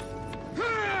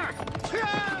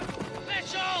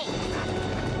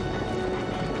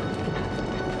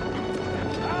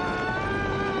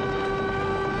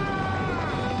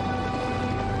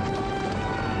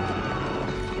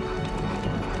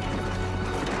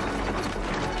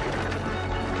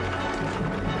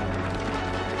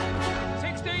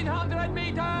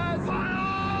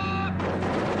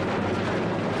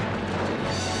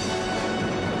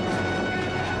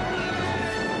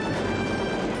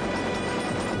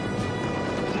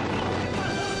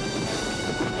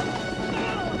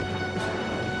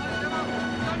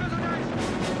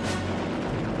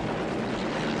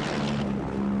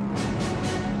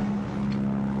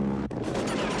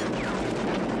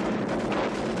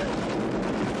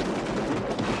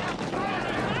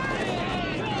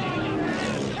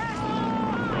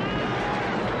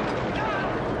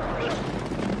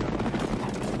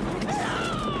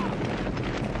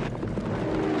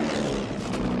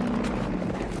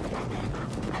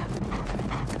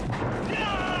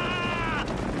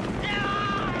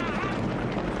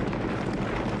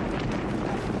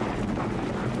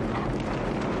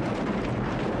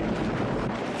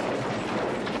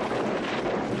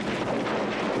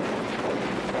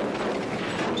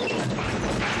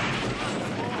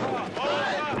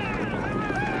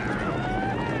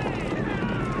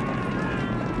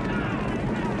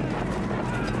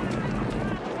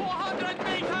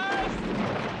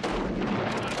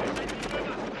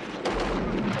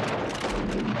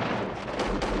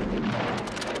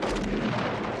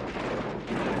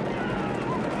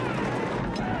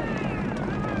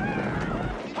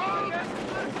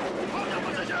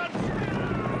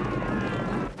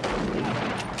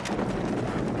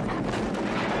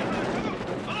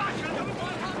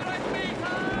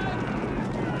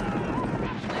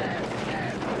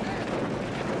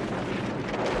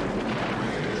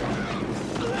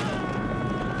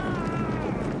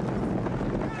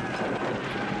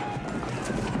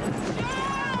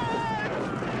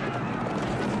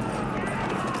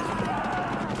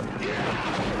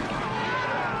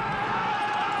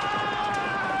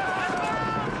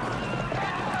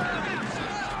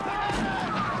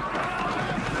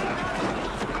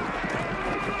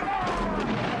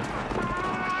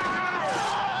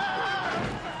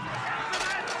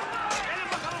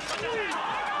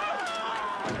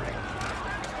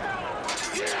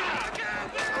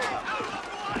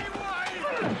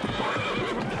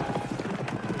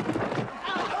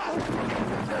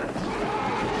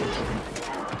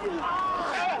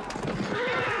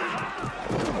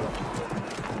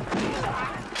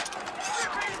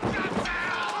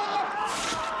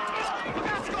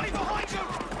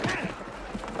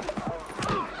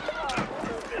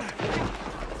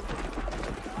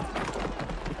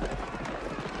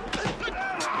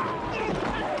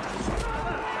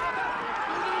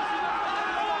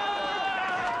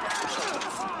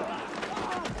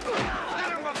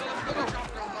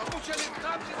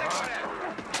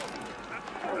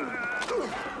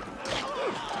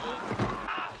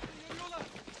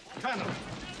 Colonel,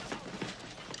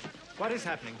 what is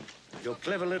happening? Your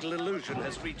clever little illusion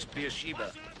has reached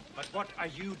Beersheba. But what are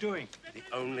you doing? The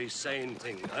only sane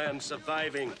thing. I am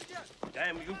surviving.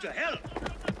 Damn you to hell!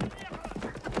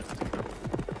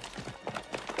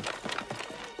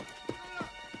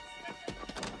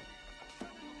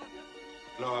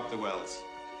 Blow up the wells.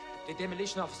 The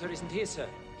demolition officer isn't here, sir.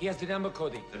 He has the number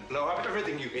coding. Then blow up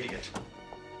everything, you idiot.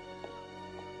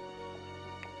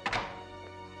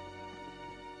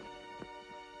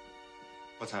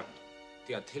 What's happened?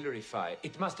 The artillery fire.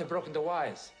 It must have broken the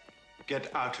wires.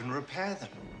 Get out and repair them.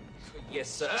 Yes,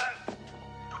 sir.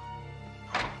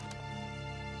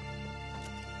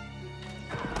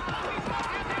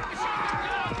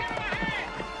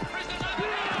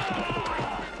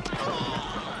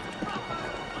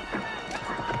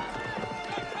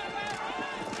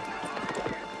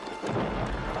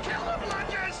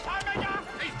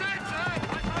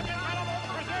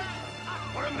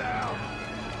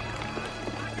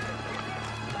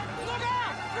 Look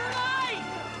out! Grenade!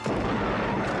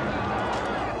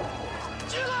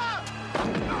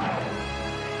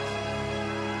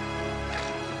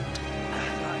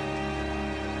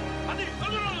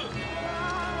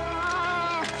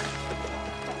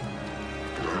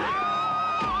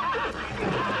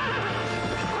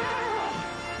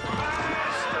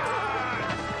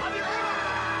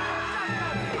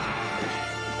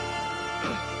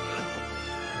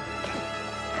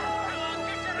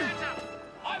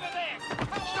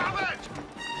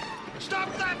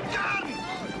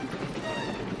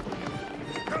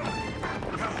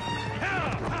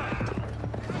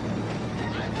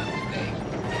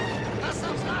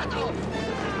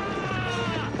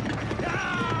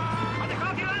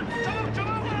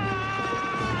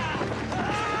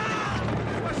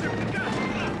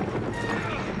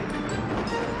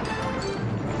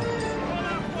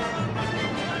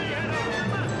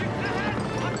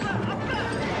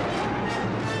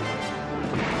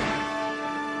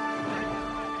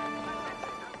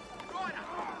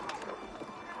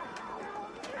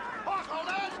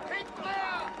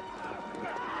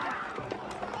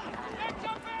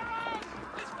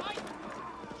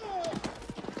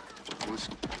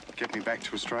 take me back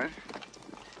to Australia?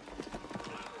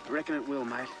 I reckon it will,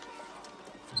 mate.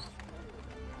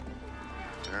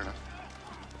 Fair enough.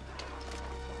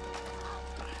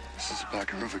 This is a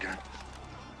Barker River game.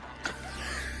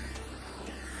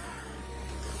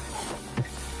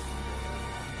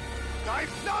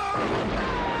 Dave, no!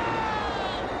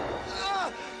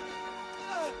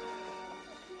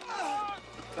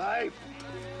 Dave!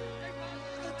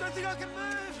 I don't think I can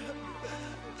move.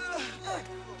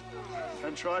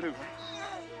 Don't try to.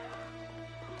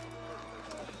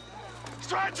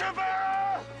 Stretcher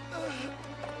bearer!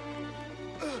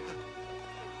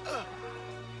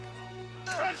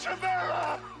 Stretcher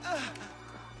bearer!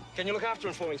 Can you look after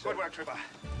him for me, sir? Good work, Trooper.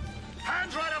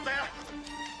 Hands right up there!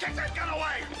 Get that gun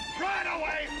away! Right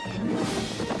away!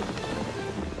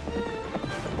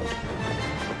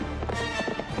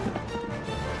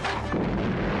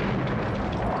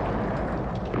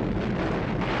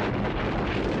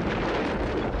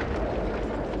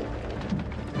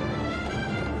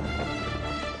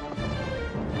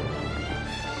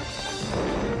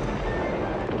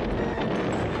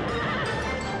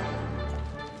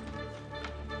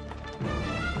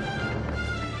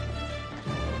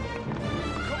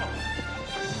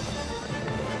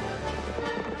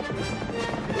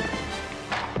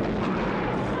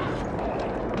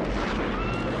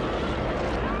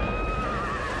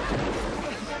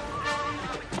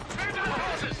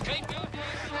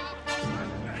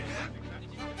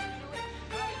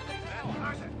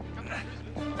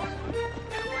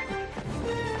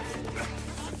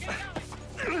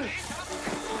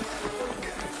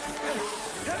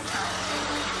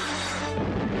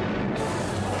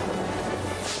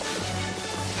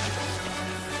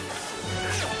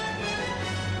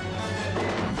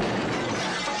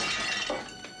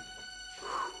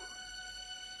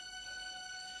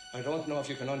 I don't know if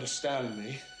you can understand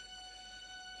me,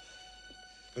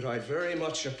 but I'd very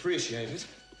much appreciate it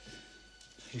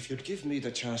if you'd give me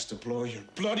the chance to blow your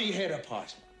bloody head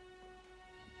apart.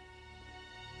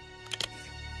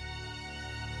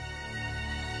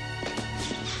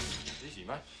 Easy,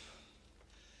 mate.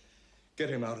 Get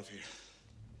him out of here.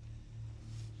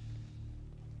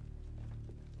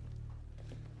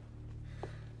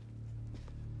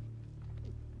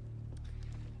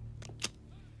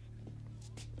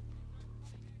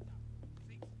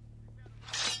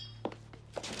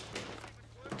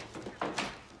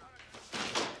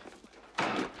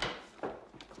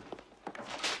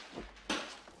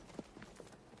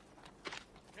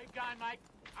 Keep going, mate.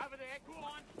 Over there. Go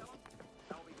on.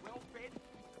 They'll be well fed and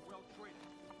well treated.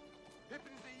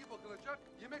 Hepinize iyi bakın olacak,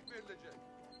 yemek verilecek.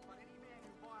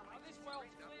 This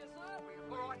well's clear, sir.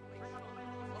 All right.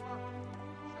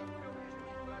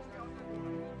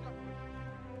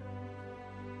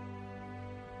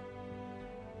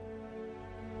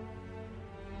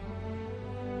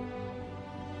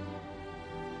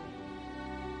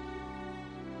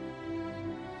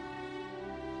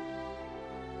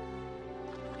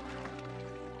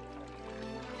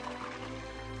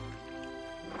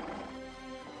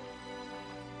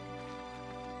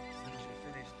 As soon as you're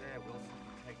finished there, Wilson,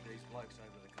 take these blokes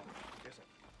over to the common. Yes, sir.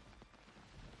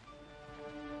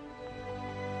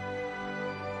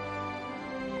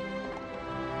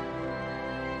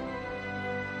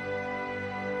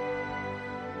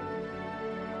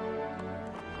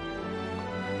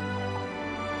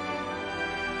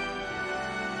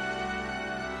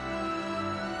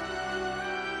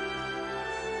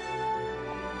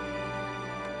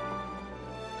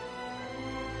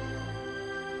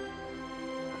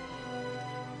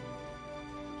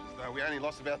 We only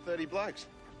lost about 30 blokes.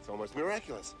 It's almost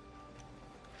miraculous.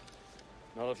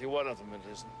 Not if you're one of them, it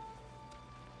isn't.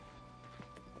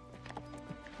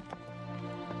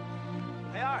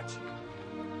 Hey, Arch.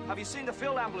 Have you seen the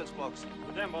field ambulance blokes?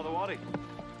 We're down by the wadi.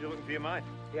 You're looking for your mate?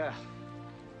 Yeah.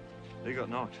 He got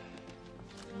knocked.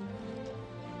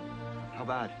 How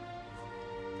bad?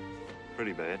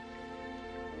 Pretty bad.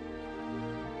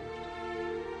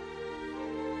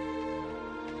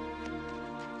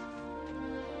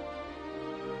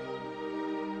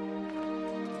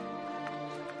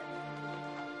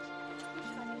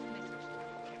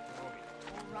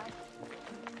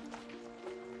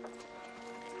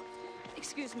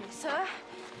 Excuse me, sir.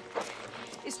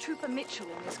 Is Trooper Mitchell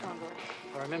in this convoy?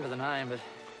 I remember the name, but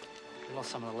we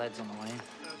lost some of the lads on the way in.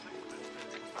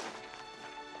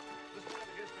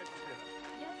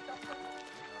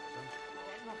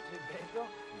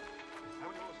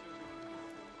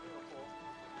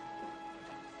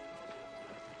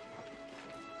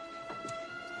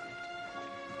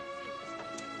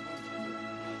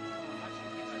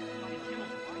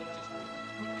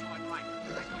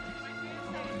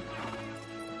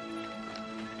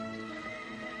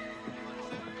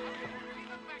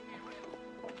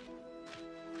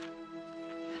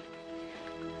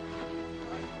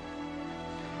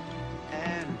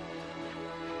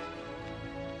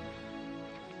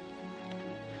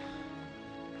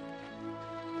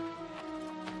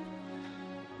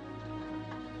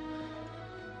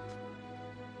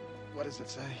 What does it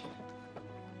say?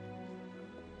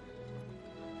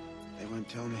 They won't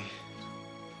tell me.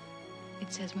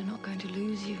 It says we're not going to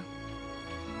lose you.